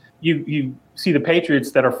run. You see the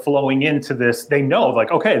Patriots that are flowing into this. They know,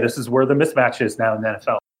 like, okay, this is where the mismatch is now in the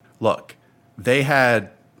NFL. Look, they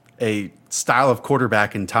had a style of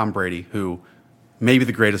quarterback in Tom Brady, who may be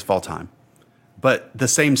the greatest of all time, but the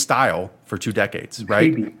same style for 2 decades,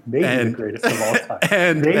 right? Maybe the greatest of all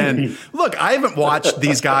time. And look, I haven't watched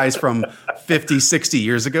these guys from 50, 60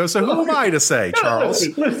 years ago, so who am I to say, Charles?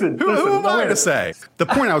 Listen, who am I to say? The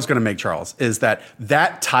point I was going to make, Charles, is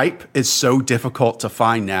that type is so difficult to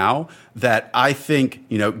find now that I think,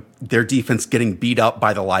 their defense getting beat up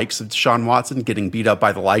by the likes of Deshaun Watson, getting beat up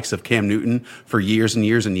by the likes of Cam Newton for years and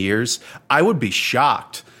years and years, I would be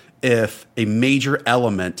shocked if a major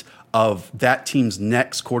element of that team's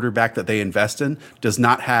next quarterback that they invest in does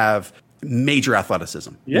not have major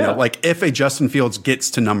athleticism. Yeah. Like if a Justin Fields gets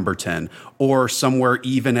to number 10 or somewhere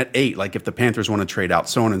even at 8, like if the Panthers want to trade out,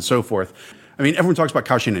 so on and so forth. I mean, everyone talks about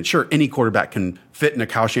Kyle Shanahan. Sure, any quarterback can fit in a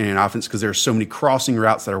Kyle Shanahan offense because there's so many crossing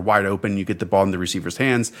routes that are wide open. You get the ball in the receiver's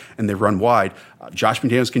hands and they run wide. Josh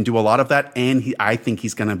McDaniels can do a lot of that, and I think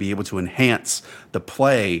he's going to be able to enhance the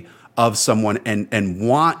play of someone and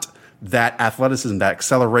want that athleticism, that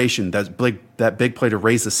acceleration, that big play to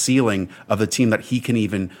raise the ceiling of the team that he can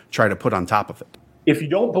even try to put on top of it. If you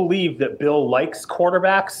don't believe that Bill likes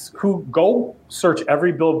quarterbacks, who go search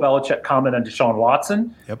every Bill Belichick comment on Deshaun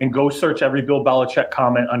Watson and go search every Bill Belichick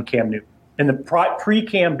comment on Cam Newton. And the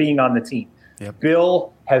pre-Cam being on the team,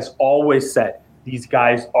 Bill has always said these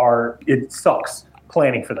guys it sucks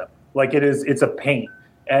planning for them. Like it's a pain.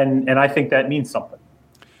 And I think that means something.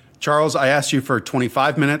 Charles, I asked you for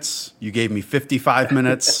 25 minutes. You gave me 55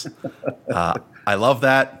 minutes. I love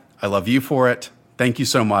that. I love you for it. Thank you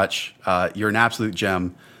so much. You're an absolute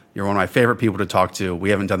gem. You're one of my favorite people to talk to.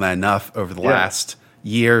 We haven't done that enough over the last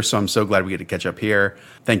year, so I'm so glad we get to catch up here.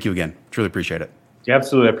 Thank you again. Truly appreciate it. Yeah,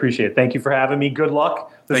 absolutely appreciate it. Thank you for having me. Good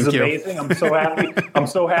luck. This is amazing. I'm so happy. I'm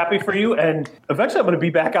so happy for you. And eventually I'm going to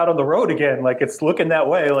be back out on the road again. Like it's looking that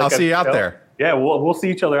way. Like I'll see you out there. Yeah, we'll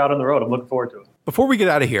see each other out on the road. I'm looking forward to it. Before we get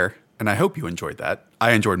out of here, and I hope you enjoyed that,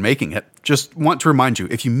 I enjoyed making it, just want to remind you,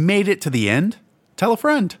 if you made it to the end, tell a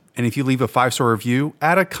friend. And if you leave a 5-star review,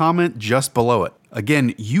 add a comment just below it.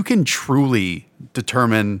 Again, you can truly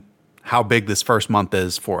determine how big this first month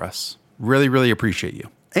is for us. Really, really appreciate you.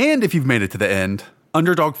 And if you've made it to the end,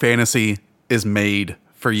 Underdog Fantasy is made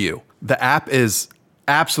for you. The app is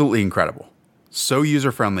absolutely incredible. So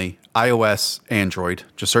user-friendly, iOS, Android.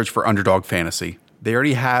 Just search for Underdog Fantasy. They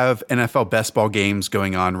already have NFL best ball games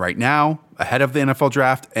going on right now ahead of the NFL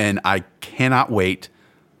draft, and I cannot wait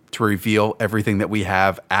to reveal everything that we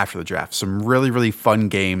have after the draft. Some really, really fun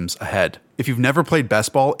games ahead. If you've never played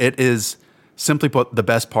best ball, it is, simply put, the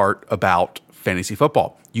best part about fantasy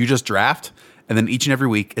football. You just draft, and then each and every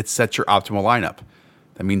week it sets your optimal lineup.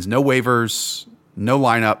 That means no waivers, no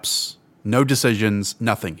lineups, no decisions,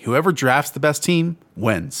 nothing. Whoever drafts the best team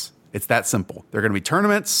wins. It's that simple. There are going to be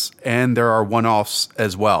tournaments, and there are one-offs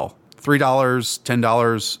as well. $3,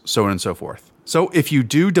 $10, so on and so forth. So if you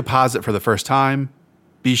do deposit for the first time,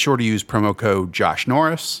 be sure to use promo code Josh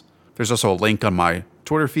Norris. There's also a link on my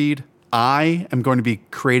Twitter feed. I am going to be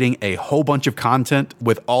creating a whole bunch of content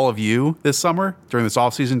with all of you this summer, during this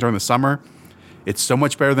offseason, during the summer. It's so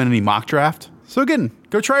much better than any mock draft. So again,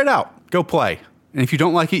 go try it out. Go play. And if you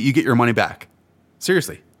don't like it, you get your money back.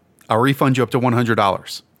 Seriously, I'll refund you up to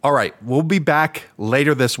 $100. All right, we'll be back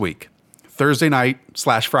later this week, Thursday night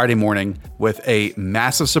 / Friday morning, with a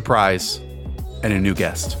massive surprise and a new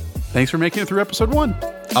guest. Thanks for making it through episode 1.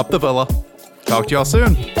 Up the Villa. Talk to y'all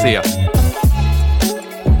soon. See ya.